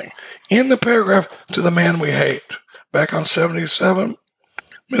one other thing. In the paragraph to the man we hate, back on 77,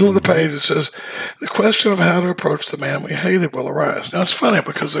 middle of the page, it says, the question of how to approach the man we hated will arise. Now, it's funny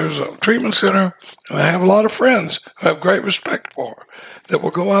because there's a treatment center, and I have a lot of friends who I have great respect for that will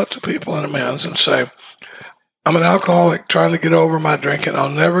go out to people in amends and say, I'm an alcoholic trying to get over my drinking. I'll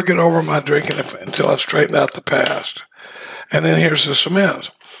never get over my drinking until I've straightened out the past. And then here's this amends.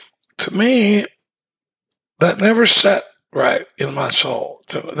 To me, that never sat right in my soul.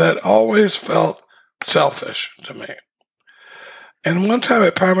 That always felt selfish to me. And one time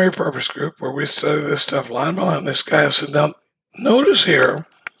at Primary Purpose Group, where we study this stuff line by line, this guy said, now, notice here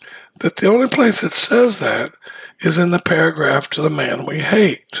that the only place it says that is in the paragraph to the man we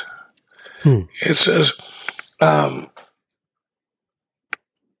hate. It says,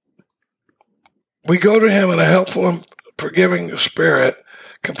 we go to him in a helpful and forgiving spirit,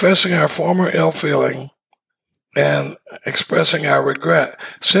 confessing our former ill feeling and expressing our regret.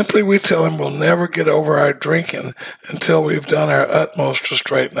 Simply, we tell him we'll never get over our drinking until we've done our utmost to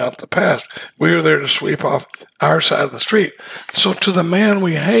straighten out the past. We are there to sweep off our side of the street. So to the man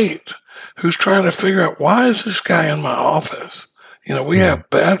we hate, who's trying to figure out, why is this guy in my office? We have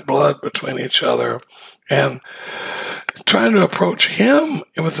bad blood between each other, and trying to approach him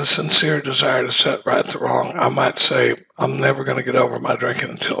with a sincere desire to set right the wrong, I might say, I'm never going to get over my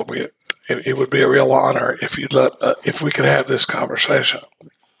drinking until it would be a real honor if we could have this conversation.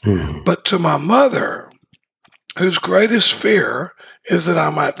 But to my mother, whose greatest fear is that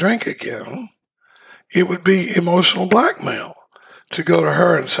I might drink again, it would be emotional blackmail to go to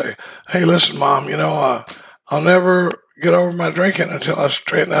her and say, hey, listen, Mom, I'll never get over my drinking until I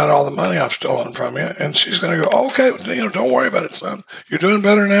straighten out all the money I've stolen from you. And she's going to go, okay, don't worry about it, son. You're doing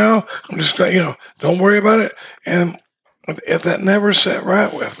better now. I'm just, don't worry about it. And if that never sat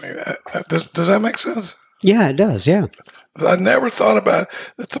right with me. Does that make sense? Yeah, it does. Yeah. I never thought about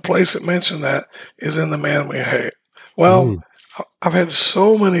that the place that mentioned that is in the man we hate. Well, I've had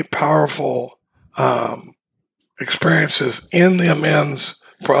so many powerful experiences in the amends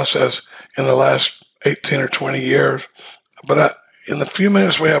process in the last 18 or 20 years. But in the few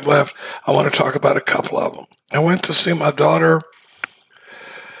minutes we have left, I want to talk about a couple of them. I went to see my daughter.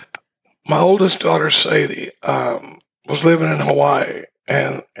 My oldest daughter, Sadie, was living in Hawaii,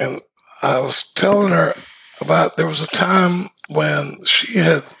 and I was telling her about there was a time when she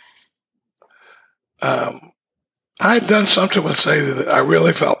had I had done something with Sadie that I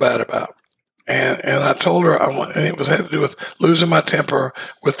really felt bad about. And I told her and it had to do with losing my temper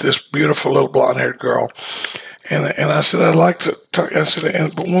with this beautiful little blonde-haired girl. And I said, I'd like to talk. I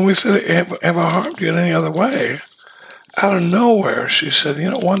said, but when we said, have I harmed you in any other way? Out of nowhere, she said,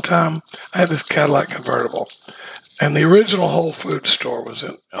 one time I had this Cadillac convertible, and the original Whole Foods store was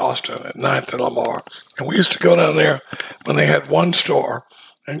in Austin at 9th and Lamar. And we used to go down there when they had one store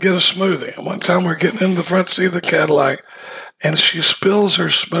and get a smoothie. And one time we're getting in the front seat of the Cadillac, and she spills her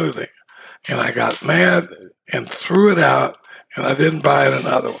smoothie. And I got mad and threw it out, and I didn't buy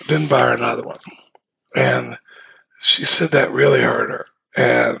her another one. And she said that really hurt her,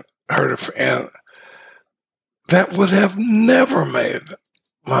 and that would have never made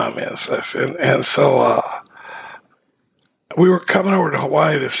Mom insist. And so we were coming over to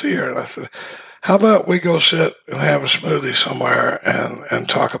Hawaii to see her, and I said, how about we go sit and have a smoothie somewhere and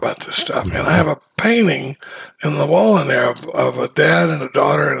talk about this stuff? And I have a painting in the wall in there of a dad and a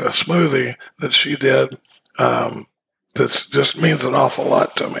daughter and a smoothie that she did that just means an awful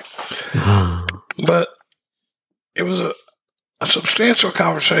lot to me. But it was a substantial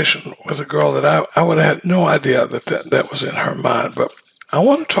conversation with a girl that I would have had no idea that was in her mind. But I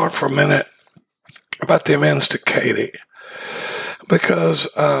want to talk for a minute about the amends to Katie, because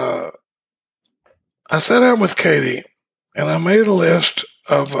I sat down with Katie and I made a list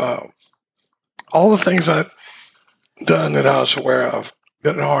of all the things I'd done that I was aware of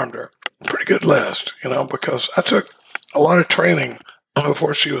that had harmed her. Pretty good list, because I took a lot of training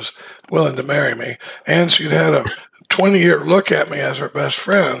before she was willing to marry me, and she'd had a 20-year look at me as her best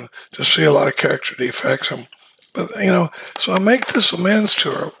friend to see a lot of character defects. But, so I make this amends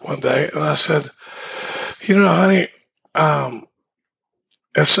to her one day, and I said, honey,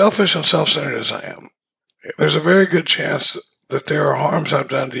 as selfish and self-centered as I am, there's a very good chance that there are harms I've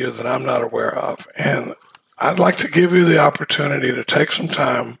done to you that I'm not aware of. And I'd like to give you the opportunity to take some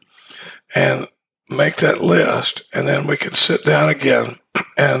time and make that list, and then we can sit down again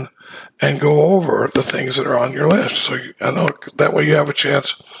and go over the things that are on your list. So I know that way you have a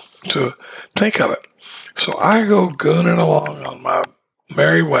chance to think of it. So I go gooning along on my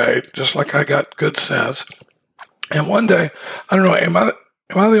merry way, just like I got good sense. And one day, I don't know, am I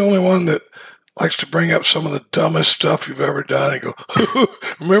the only one that likes to bring up some of the dumbest stuff you've ever done and go,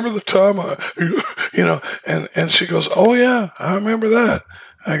 remember the time and she goes, oh yeah, I remember that.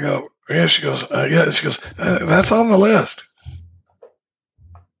 I go, yeah. She goes, yeah. She goes, that's on the list.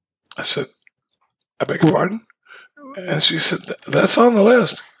 I said, I beg your pardon? And she said, that's on the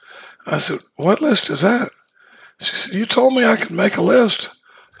list. I said, what list is that? She said, you told me I could make a list.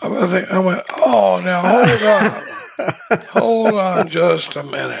 I went, oh, now hold on. Hold on just a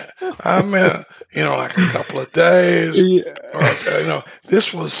minute. I meant, like a couple of days. Yeah. Or,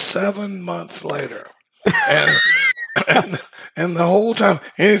 this was 7 months later. And the whole time,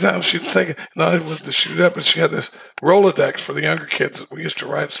 anytime she'd think, no, it was to shoot up, and she had this Rolodex for the younger kids. We used to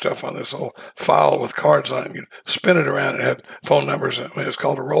write stuff on this little file with cards on it. You'd spin it around, and it had phone numbers. It was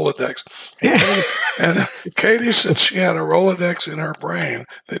called a Rolodex. And Katie said she had a Rolodex in her brain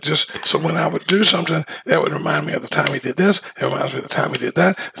that so when I would do something, that would remind me of the time he did this. It reminds me of the time he did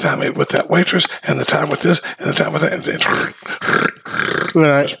that, the time he with that waitress, and the time with this, and the time with that. And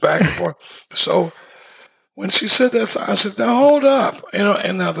right. Just back and forth. So when she said that, I said, now hold up.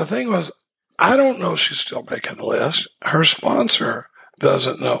 And now the thing was, I don't know she's still making the list. Her sponsor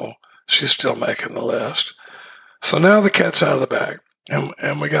doesn't know she's still making the list. So now the cat's out of the bag,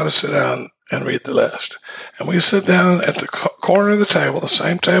 and we got to sit down and read the list. And we sit down at the corner of the table, the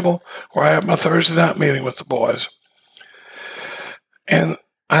same table where I have my Thursday night meeting with the boys. And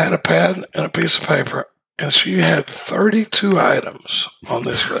I had a pad and a piece of paper, and she had 32 items on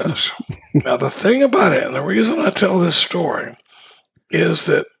this list. Now, the thing about it, and the reason I tell this story, is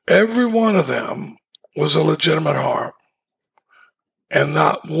that every one of them was a legitimate harm. And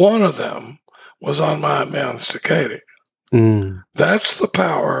not one of them was on my amends to Katie. Mm. That's the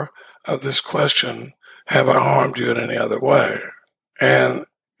power of this question, have I harmed you in any other way? And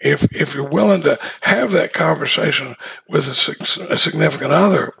if you're willing to have that conversation with a significant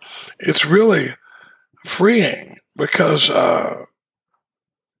other, it's really freeing, because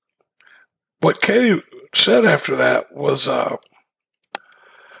what Katie said after that was that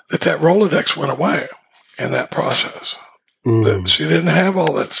Rolodex went away in that process. She didn't have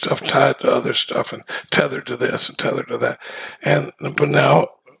all that stuff tied to other stuff and tethered to this and tethered to that. But now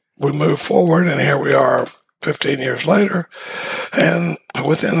we move forward, and here we are 15 years later. And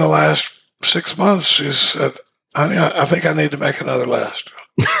within the last 6 months, she said, "Honey, I think I need to make another list."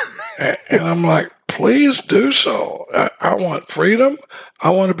 And I'm like, "Please do so. I want freedom. I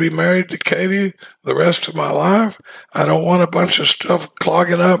want to be married to Katie the rest of my life. I don't want a bunch of stuff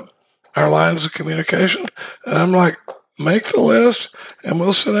clogging up our lines of communication." And I'm like, "Make the list and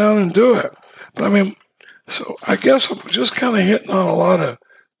we'll sit down and do it." But I mean, so I guess I'm just kind of hitting on a lot of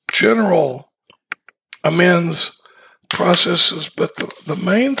general amends processes. But the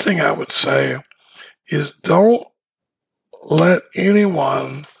main thing I would say is don't let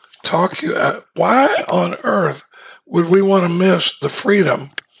anyone talk you out. Why on earth would we want to miss the freedom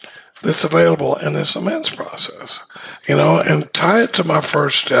that's available in this amends process? And tie it to my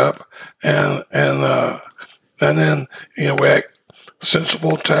first step, and then we act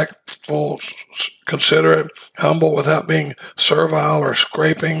sensible, tactful, considerate, humble, without being servile or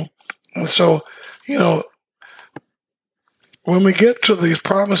scraping. And so, when we get to these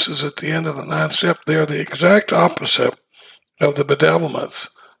promises at the end of the 9th step, they're the exact opposite of the bedevilments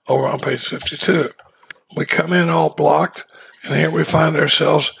over on page 52. We come in all blocked, and here we find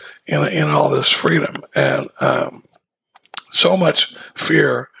ourselves in all this freedom, and so much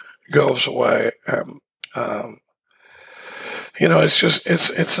fear goes away.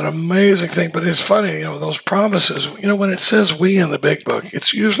 It's an amazing thing, but it's funny, those promises, when it says we in the big book,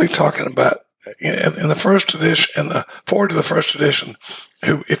 it's usually talking about in the first edition, in the forward to the first edition,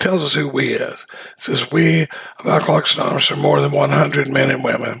 it tells us who we is. It says we of Alcoholics Anonymous are more than 100 men and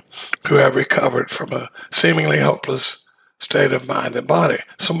women who have recovered from a seemingly hopeless state of mind and body.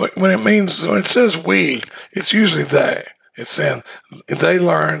 So when it says we, it's usually they. It's saying they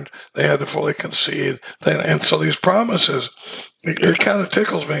learned, they had to fully concede. And so these promises, it kind of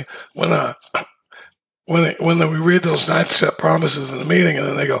tickles me when we read those 9th step promises in the meeting, and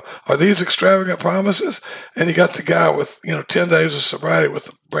then they go, "Are these extravagant promises?" And you got the guy with 10 days of sobriety with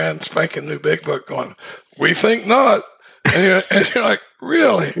a brand spanking new big book going, "We think not." And you're like,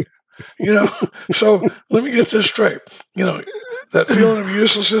 "Really?" So let me get this straight. That feeling of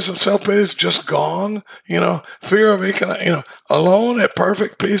uselessness and self-pity is just gone. Fear of alone at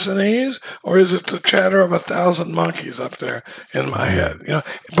perfect peace and ease, or is it the chatter of 1,000 monkeys up there in my head?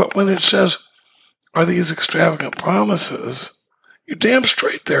 But when it says, "Are these extravagant promises?" You're damn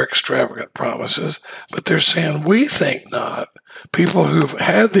straight they're extravagant promises, but they're saying we think not. People who've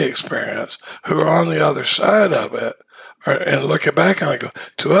had the experience, who are on the other side of it, and looking back on it, go,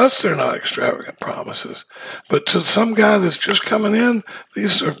 to us they're not extravagant promises. But to some guy that's just coming in,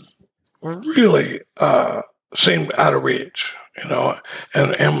 these are really seem out of reach,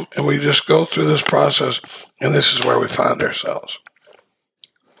 and we just go through this process, and this is where we find ourselves.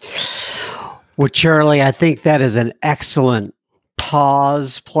 Well, Charlie, I think that is an excellent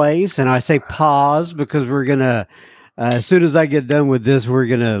pause place. And I say pause because we're going to, as soon as I get done with this, we're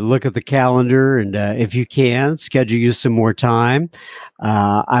going to look at the calendar. And if you can, schedule you some more time.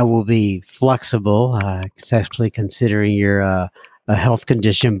 I will be flexible, especially considering your a health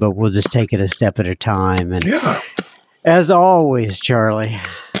condition, but we'll just take it a step at a time. And as always, Charlie,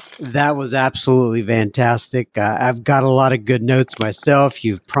 that was absolutely fantastic. I've got a lot of good notes myself.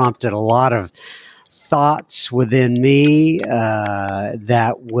 You've prompted a lot of thoughts within me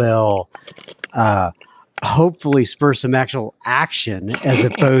that will hopefully spur some actual action as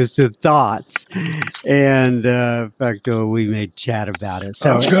opposed to thoughts. And in fact, we may chat about it.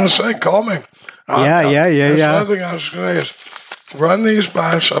 So I was going to say, call me. Yeah. The other thing I was going to say is run these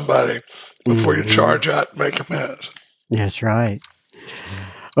by somebody before you charge out and make amends. That's right.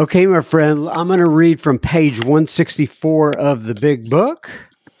 Okay, my friend, I'm going to read from page 164 of the big book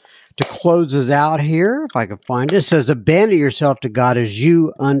to close us out here, if I can find it. It says, abandon yourself to God as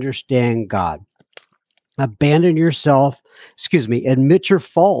you understand God. Abandon yourself, admit your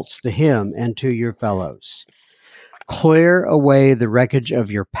faults to Him and to your fellows. Clear away the wreckage of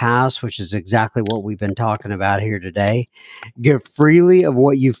your past, which is exactly what we've been talking about here today. Give freely of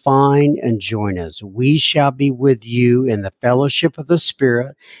what you find and join us. We shall be with you in the fellowship of the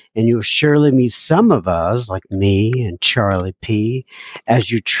Spirit, and you'll surely meet some of us, like me and Charlie P.,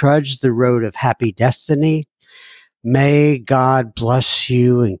 as you trudge the road of happy destiny. May God bless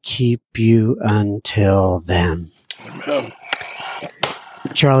you and keep you until then. Amen.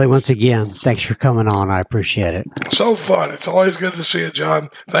 Charlie, once again, thanks for coming on. I appreciate it. So fun. It's always good to see you, John.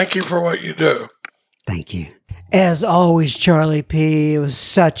 Thank you for what you do. Thank you. As always, Charlie P., it was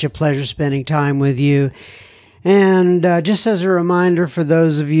such a pleasure spending time with you. And just as a reminder for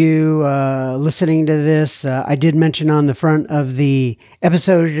those of you listening to this, I did mention on the front of the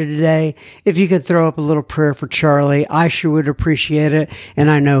episode today, if you could throw up a little prayer for Charlie, I sure would appreciate it.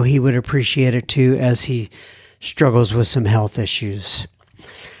 And I know he would appreciate it too, as he struggles with some health issues.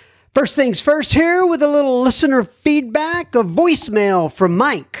 First things first, here with a little listener feedback, a voicemail from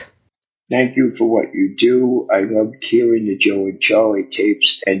Mike. Thank you for what you do. I loved hearing the Joe and Charlie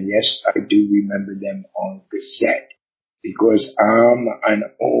tapes, and yes, I do remember them on cassette, because I'm an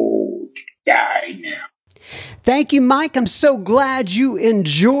old guy now. Thank you, Mike. I'm so glad you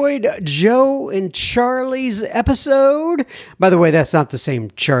enjoyed Joe and Charlie's episode. By the way, that's not the same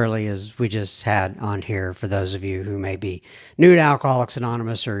Charlie as we just had on here, for those of you who may be new to Alcoholics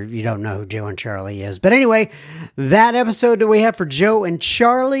Anonymous or you don't know who Joe and Charlie is. But anyway, that episode that we had for Joe and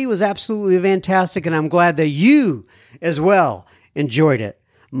Charlie was absolutely fantastic, and I'm glad that you as well enjoyed it,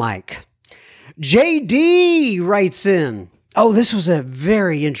 Mike. JD writes in. Oh, this was a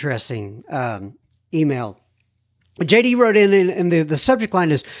very interesting email. JD wrote in, and the subject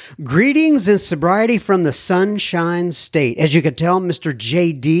line is "Greetings in Sobriety from the Sunshine State." As you can tell, Mr.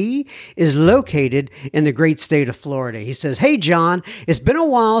 JD is located in the great state of Florida. He says, "Hey, John, it's been a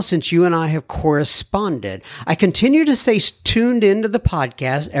while since you and I have corresponded. I continue to stay tuned into the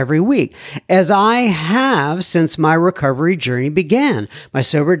podcast every week, as I have since my recovery journey began, my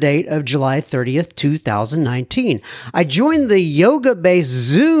sober date of July 30th, 2019. I joined the yoga-based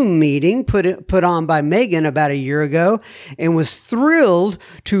Zoom meeting put on by Megan about a year ago and was thrilled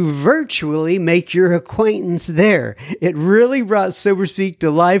to virtually make your acquaintance there. It really brought SoberSpeak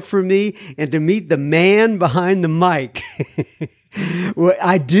to life for me and to meet the man behind the mic." Well,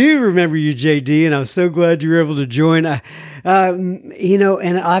 I do remember you, JD, and I'm so glad you were able to join. And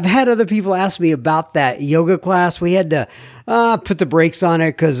I've had other people ask me about that yoga class. We had to put the brakes on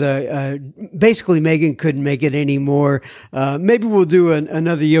it because basically Megan couldn't make it anymore. Maybe we'll do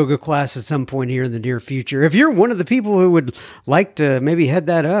another yoga class at some point here in the near future. If you're one of the people who would like to maybe head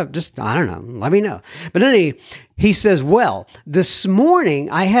that up, just, I don't know, let me know. But anyway, he says, "Well, this morning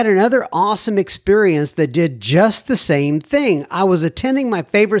I had another awesome experience that did just the same thing. I was attending my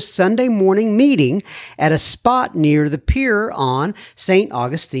favorite Sunday morning meeting at a spot near the pier on St.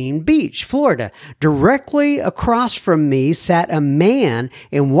 Augustine Beach, Florida. Directly across from me sat a man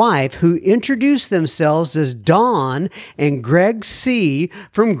and wife who introduced themselves as Don and Greg C.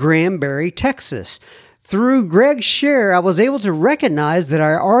 from Granbury, Texas. Through Greg's share, I was able to recognize that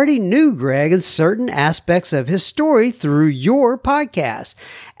I already knew Greg and certain aspects of his story through your podcast.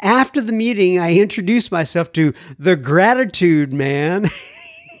 After the meeting, I introduced myself to the Gratitude Man."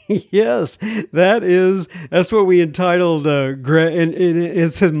 Yes, that's what we entitled, and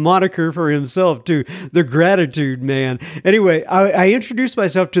it's his moniker for himself too, the Gratitude Man. Anyway, I introduced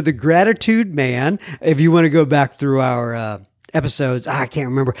myself to the Gratitude Man. If you want to go back through our episodes, I can't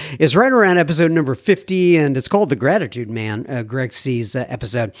remember. It's right around episode number 50, and it's called The Gratitude Man, Greg C's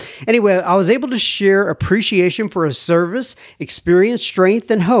episode. Anyway, I was able to share appreciation for his service, experience, strength,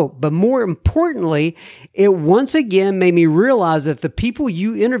 and hope. But more importantly, it once again made me realize that the people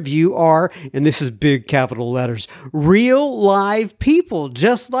you interview are, and this is big capital letters, real live people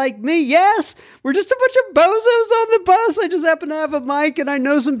just like me. Yes, we're just a bunch of bozos on the bus. I just happen to have a mic, and I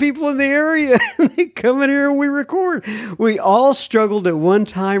know some people in the area. They come in here and we record. We all struggled at one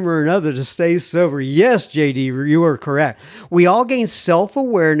time or another to stay sober. Yes, JD, you are correct. We all gain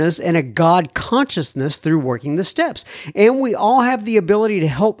self-awareness and a God consciousness through working the steps. And we all have the ability to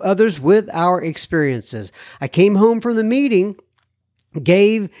help others with our experiences. I came home from the meeting,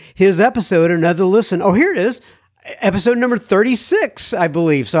 gave his episode another listen. Oh, here it is. Episode number 36, I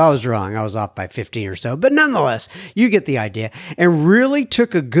believe. So I was wrong. I was off by 15 or so. But nonetheless, you get the idea. And really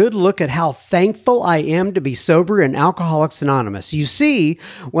took a good look at how thankful I am to be sober in Alcoholics Anonymous. You see,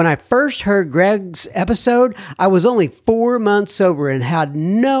 when I first heard Greg's episode, I was only 4 months sober and had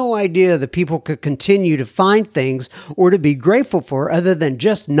no idea that people could continue to find things or to be grateful for other than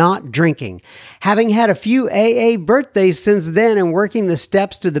just not drinking. Having had a few AA birthdays since then and working the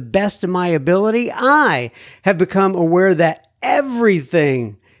steps to the best of my ability, I have become aware that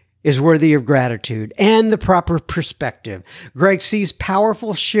everything is worthy of gratitude and the proper perspective. Greg C's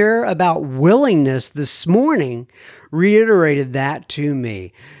powerful share about willingness this morning reiterated that to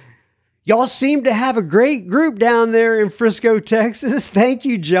me. Y'all seem to have a great group down there in Frisco, Texas. Thank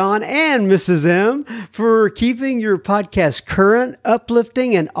you, John and Mrs. M, for keeping your podcast current,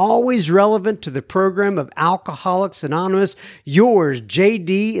 uplifting, and always relevant to the program of Alcoholics Anonymous. Yours,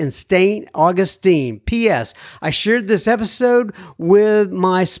 JD in St. Augustine. P.S. I shared this episode with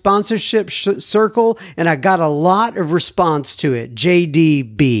my sponsorship circle, and I got a lot of response to it.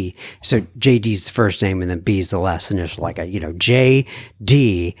 JDB. So JD's the first name, and then B is the last initial, like JD,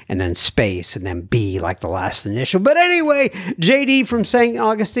 and then space, and then B like the last initial. But anyway, JD from St.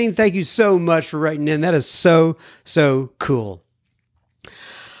 Augustine, thank you so much for writing in. That is so cool.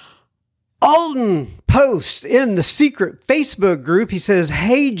 Alton posts in the secret Facebook group. He says,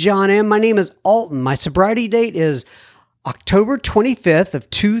 "Hey, John M., my name is Alton. My sobriety date is October 25th of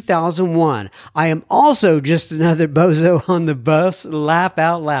 2001. I am also just another bozo on the bus. Laugh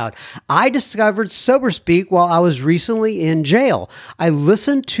out loud. I discovered SoberSpeak while I was recently in jail. I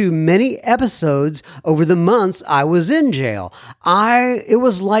listened to many episodes over the months I was in jail. It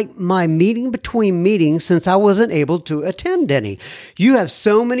was like my meeting between meetings since I wasn't able to attend any. You have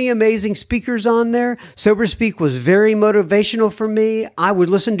so many amazing speakers on there. SoberSpeak was very motivational for me. I would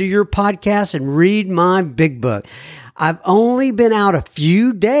listen to your podcast and read my big book. I've only been out a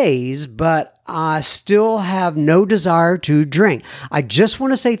few days, but I still have no desire to drink. I just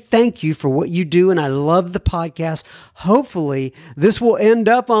want to say thank you for what you do, and I love the podcast. Hopefully, this will end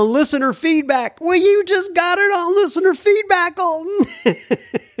up on listener feedback." Well, you just got it on listener feedback, Alton.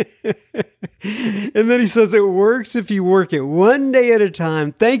 And then he says, "It works if you work it one day at a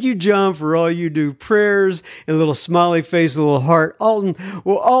time. Thank you, John, for all you do." Prayers, and a little smiley face, a little heart.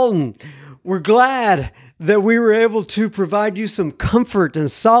 Alton, we're glad that we were able to provide you some comfort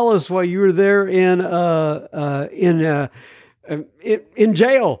and solace while you were there in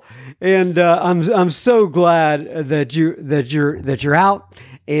jail, and I'm so glad that you're out,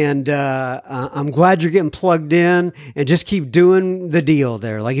 and I'm glad you're getting plugged in, and just keep doing the deal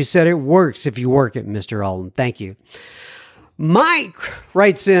there. Like you said, it works if you work it, Mr. Alton. Thank you. Mike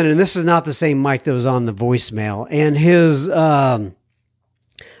writes in, and this is not the same Mike that was on the voicemail, and his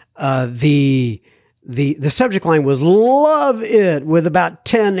the subject line was "Love It" with about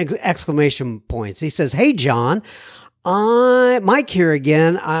 10 exclamation points. He says, "Hey, John, Mike here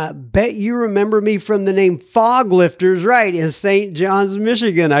again. I bet you remember me from the name Fog Lifters, right, in St. John's,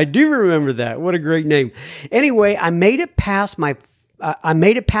 Michigan. I do remember that. What a great name. Anyway, I made it past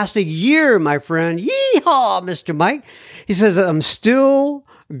a year, my friend. Yeehaw, Mr. Mike." He says, "I'm still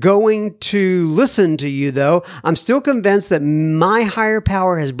going to listen to you, though. I'm still convinced that my higher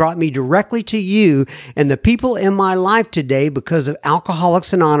power has brought me directly to you and the people in my life today because of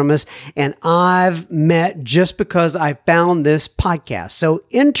Alcoholics Anonymous, and I've met just because I found this podcast. So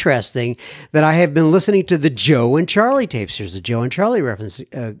interesting that I have been listening to the Joe and Charlie tapes." Here's the Joe and Charlie reference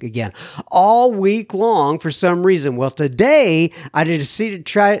again. "All week long for some reason. Well, today I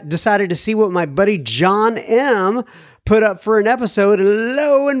decided to see what my buddy John M. put up for an episode, and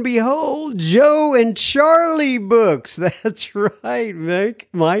lo and behold, Joe and Charlie books." That's right,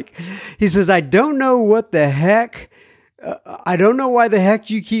 Mike. He says, I don't know why the heck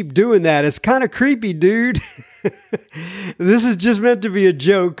you keep doing that. It's kind of creepy, dude." This is just meant to be a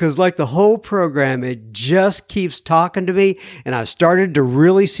joke, because like the whole program, it just keeps talking to me, and I've started to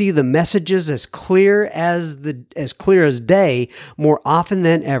really see the messages as clear as day more often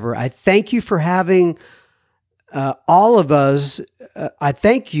than ever. I thank you for having all of us. I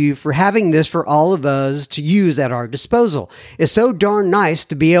thank you for having this for all of us to use at our disposal. It's so darn nice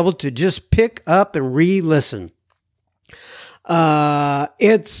to be able to just pick up and re-listen.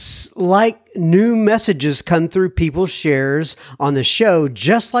 It's like new messages come through people's shares on the show,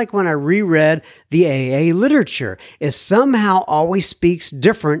 just like when I reread the AA literature. It somehow always speaks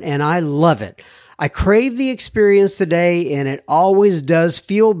different, and I love it. I crave the experience today, and it always does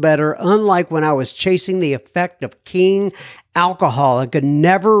feel better, unlike when I was chasing the effect of King Alcohol. I could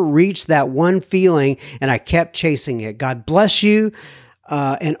never reach that one feeling, and I kept chasing it. God bless you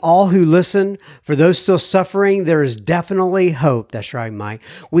and all who listen. For those still suffering, there is definitely hope. That's right, Mike.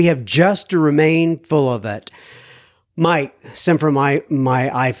 We have just to remain full of it. Mike, sent from my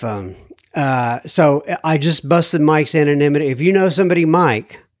iPhone. So I just busted Mike's anonymity. If you know somebody,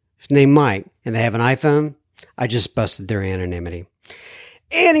 Mike, named Mike, and they have an iPhone, I just busted their anonymity.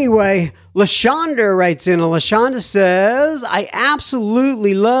 Anyway, LaShonda writes in, and LaShonda says, "I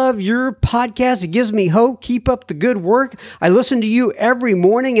absolutely love your podcast. It gives me hope. Keep up the good work. I listen to you every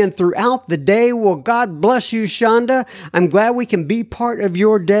morning and throughout the day." Well, God bless you, Shonda. I'm glad we can be part of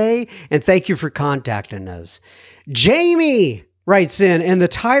your day, and thank you for contacting us. Jamie writes in, and the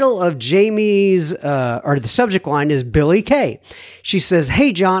title of Jamie's, or the subject line is Billy Kay. She says,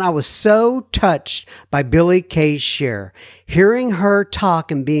 "Hey, John, I was so touched by Billy Kay's share. Hearing her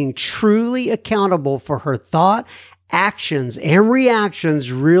talk and being truly accountable for her thought, actions, and reactions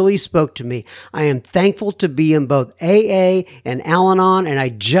really spoke to me. I am thankful to be in both AA and Al-Anon, and I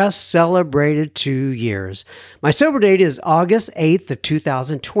just celebrated 2 years. My sober date is August 8th of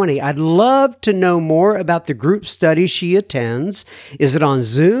 2020. I'd love to know more about the group study she attends. Is it on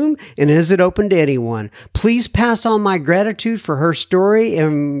Zoom, and is it open to anyone? Please pass on my gratitude for her story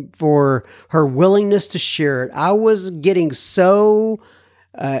and for her willingness to share it. I was getting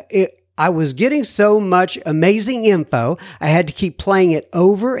so much amazing info, I had to keep playing it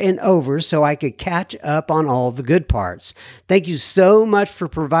over and over so I could catch up on all the good parts. Thank you so much for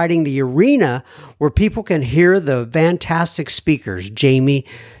providing the arena where people can hear the fantastic speakers. Jamie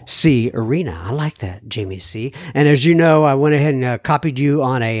C. Arena. I like that, Jamie C. And as you know, I went ahead and copied you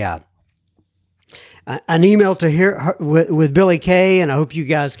on an email to hear with Billy Kay, and I hope you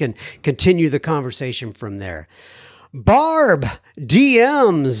guys can continue the conversation from there. Barb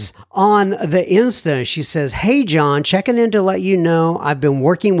DMs on the Insta. She says, "Hey, John, checking in to let you know I've been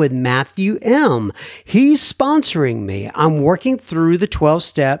working with Matthew M. He's sponsoring me. I'm working through the 12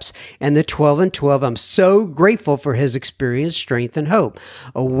 steps and the 12 and 12. I'm so grateful for his experience, strength, and hope.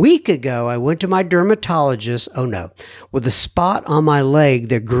 A week ago, I went to my dermatologist, with a spot on my leg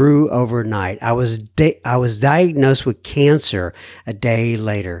that grew overnight. I was diagnosed with cancer a day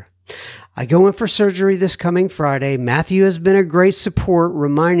later. I go in for surgery this coming Friday. Matthew has been a great support,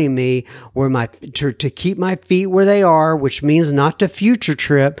 reminding me to keep my feet where they are, which means not to future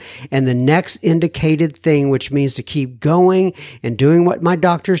trip, and the next indicated thing, which means to keep going and doing what my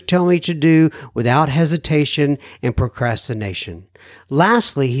doctors tell me to do without hesitation and procrastination.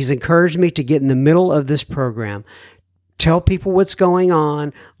 Lastly, he's encouraged me to get in the middle of this program. Tell people what's going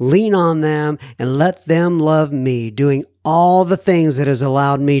on, lean on them, and let them love me, doing all the things that has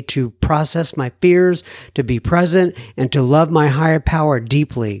allowed me to process my fears, to be present, and to love my higher power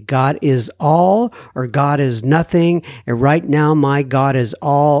deeply. God is all, or God is nothing, and right now my God is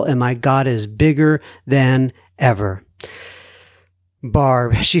all, and my God is bigger than ever."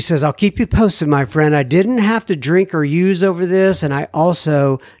 Barb, she says, "I'll keep you posted, my friend. I didn't have to drink or use over this, and I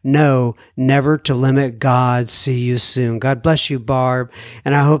also know never to limit God. See you soon." God bless you, Barb.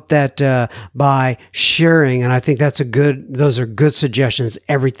 And I hope that by sharing, and I think those are good suggestions,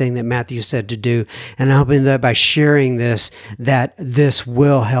 everything that Matthew said to do. And I'm hoping that by sharing this, that this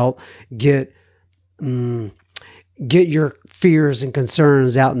will help get your fears and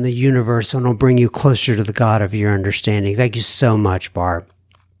concerns out in the universe, and it'll bring you closer to the God of your understanding. Thank you so much, Barb.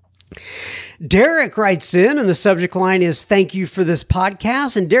 Derek writes in, and the subject line is "Thank you for this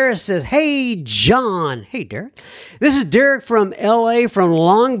podcast." And Derek says, "Hey, John." Hey, Derek. This is Derek from LA, from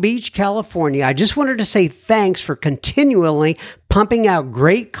Long Beach, California. I just wanted to say thanks for continually pumping out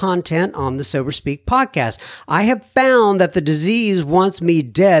great content on the Sober Speak podcast. I have found that the disease wants me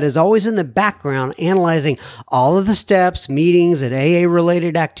dead is always in the background, analyzing all of the steps, meetings, and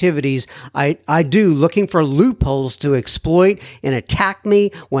AA-related activities I do, looking for loopholes to exploit and attack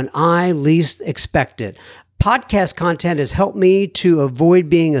me when I least expect it. Podcast content has helped me to avoid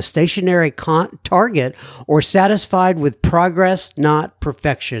being a stationary target or satisfied with progress, not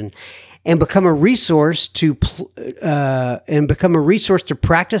perfection, and become a resource to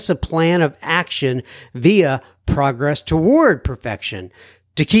practice a plan of action via progress toward perfection,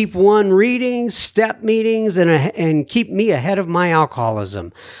 to keep one reading, step meetings, and keep me ahead of my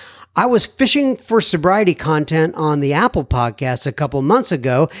alcoholism. I was fishing for sobriety content on the Apple podcast a couple months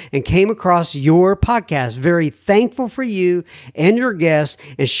ago and came across your podcast. Very thankful for you and your guests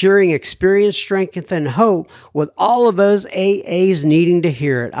and sharing experience, strength, and hope with all of those AAs needing to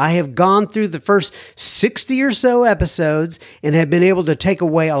hear it. I have gone through the first 60 or so episodes and have been able to take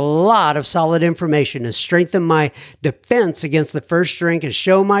away a lot of solid information and strengthen my defense against the first drink and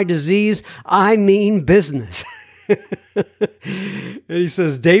show my disease I mean business. And he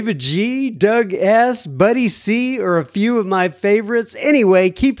says, David G, Doug S, Buddy C are a few of my favorites.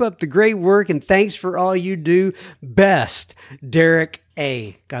 Anyway, keep up the great work and thanks for all you do. Best, Derek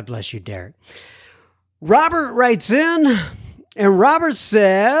A. God bless you, Derek. Robert writes in, and Robert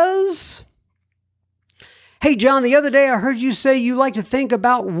says, hey, John, the other day I heard you say you like to think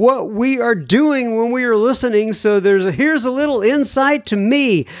about what we are doing when we are listening. So here's a little insight to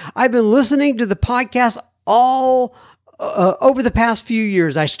me. I've been listening to the podcast all over the past few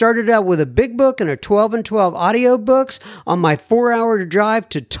years. I started out with a big book and a 12 and 12 audio books on my 4-hour drive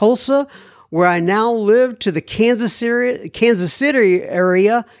to Tulsa where I now live to the Kansas City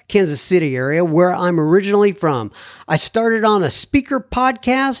area where I'm originally from. I started on a speaker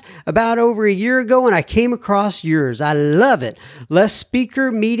podcast about over a year ago, and I came across yours. I love it. Less speaker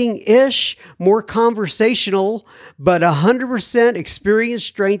meeting-ish, more conversational, but 100% experience,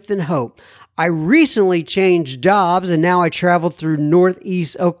 strength, and hope. I recently changed jobs and now I travel through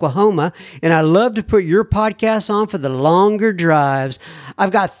Northeast Oklahoma, and I love to put your podcast on for the longer drives.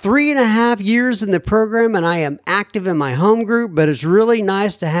 I've got 3.5 years in the program and I am active in my home group, but it's really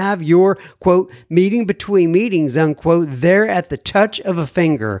nice to have your, quote, meeting between meetings, unquote, there at the touch of a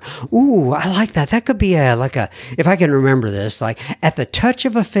finger. Ooh, I like that. That could be if I can remember this, like at the touch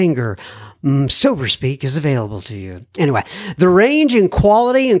of a finger. SoberSpeak is available to you. Anyway, the range and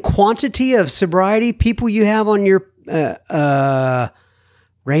quality and quantity of sobriety people you have on your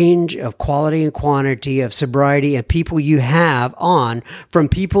range of quality and quantity of sobriety and people you have on, from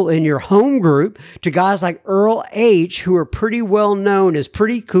people in your home group to guys like Earl H., who are pretty well known, is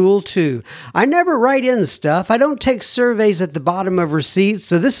pretty cool too. I never write in stuff. I don't take surveys at the bottom of receipts,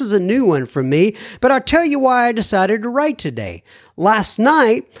 so this is a new one from me, but I'll tell you why I decided to write today. Last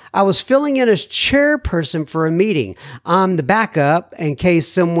night, I was filling in as chairperson for a meeting. I'm the backup in case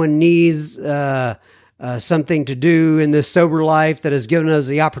someone needs something to do in this sober life that has given us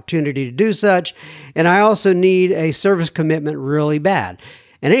the opportunity to do such. And I also need a service commitment really bad.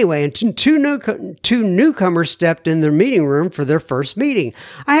 And anyway, two newcomers stepped in their meeting room for their first meeting.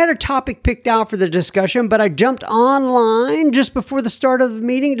 I had a topic picked out for the discussion, but I jumped online just before the start of the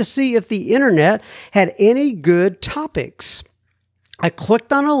meeting to see if the internet had any good topics. I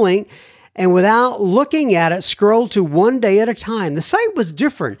clicked on a link and without looking at it, scrolled to one day at a time. The site was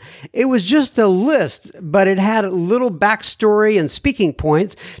different. It was just a list, but it had a little backstory and speaking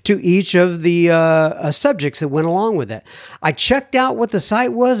points to each of the subjects that went along with it. I checked out what the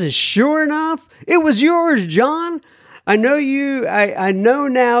site was, and sure enough, it was yours, John. I know you. I know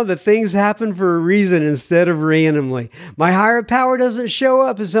now that things happen for a reason instead of randomly. My higher power doesn't show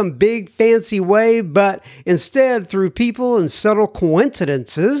up in some big fancy way, but instead through people and subtle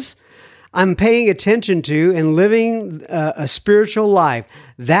coincidences I'm paying attention to and living a spiritual life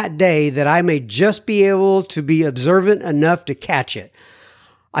that day that I may just be able to be observant enough to catch it.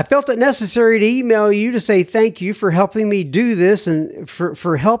 I felt it necessary to email you to say thank you for helping me do this and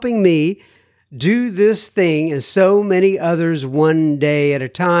for helping me do this thing and so many others one day at a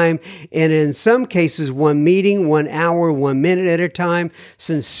time, and in some cases, one meeting, 1 hour, 1 minute at a time.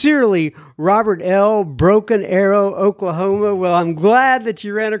 Sincerely, Robert L., Broken Arrow, Oklahoma. Well, I'm glad that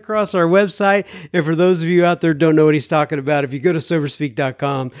you ran across our website, and for those of you out there who don't know what he's talking about, if you go to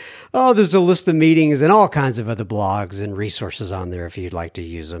SoberSpeak.com, there's a list of meetings and all kinds of other blogs and resources on there if you'd like to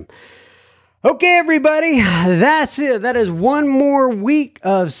use them. Okay, everybody, that's it. That is one more week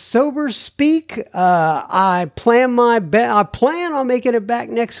of Sober Speak. I plan on making it back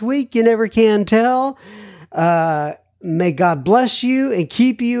next week. You never can tell. May God bless you and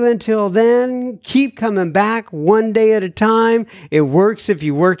keep you until then. Keep coming back one day at a time. It works if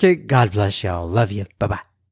you work it. God bless y'all. Love you. Bye-bye.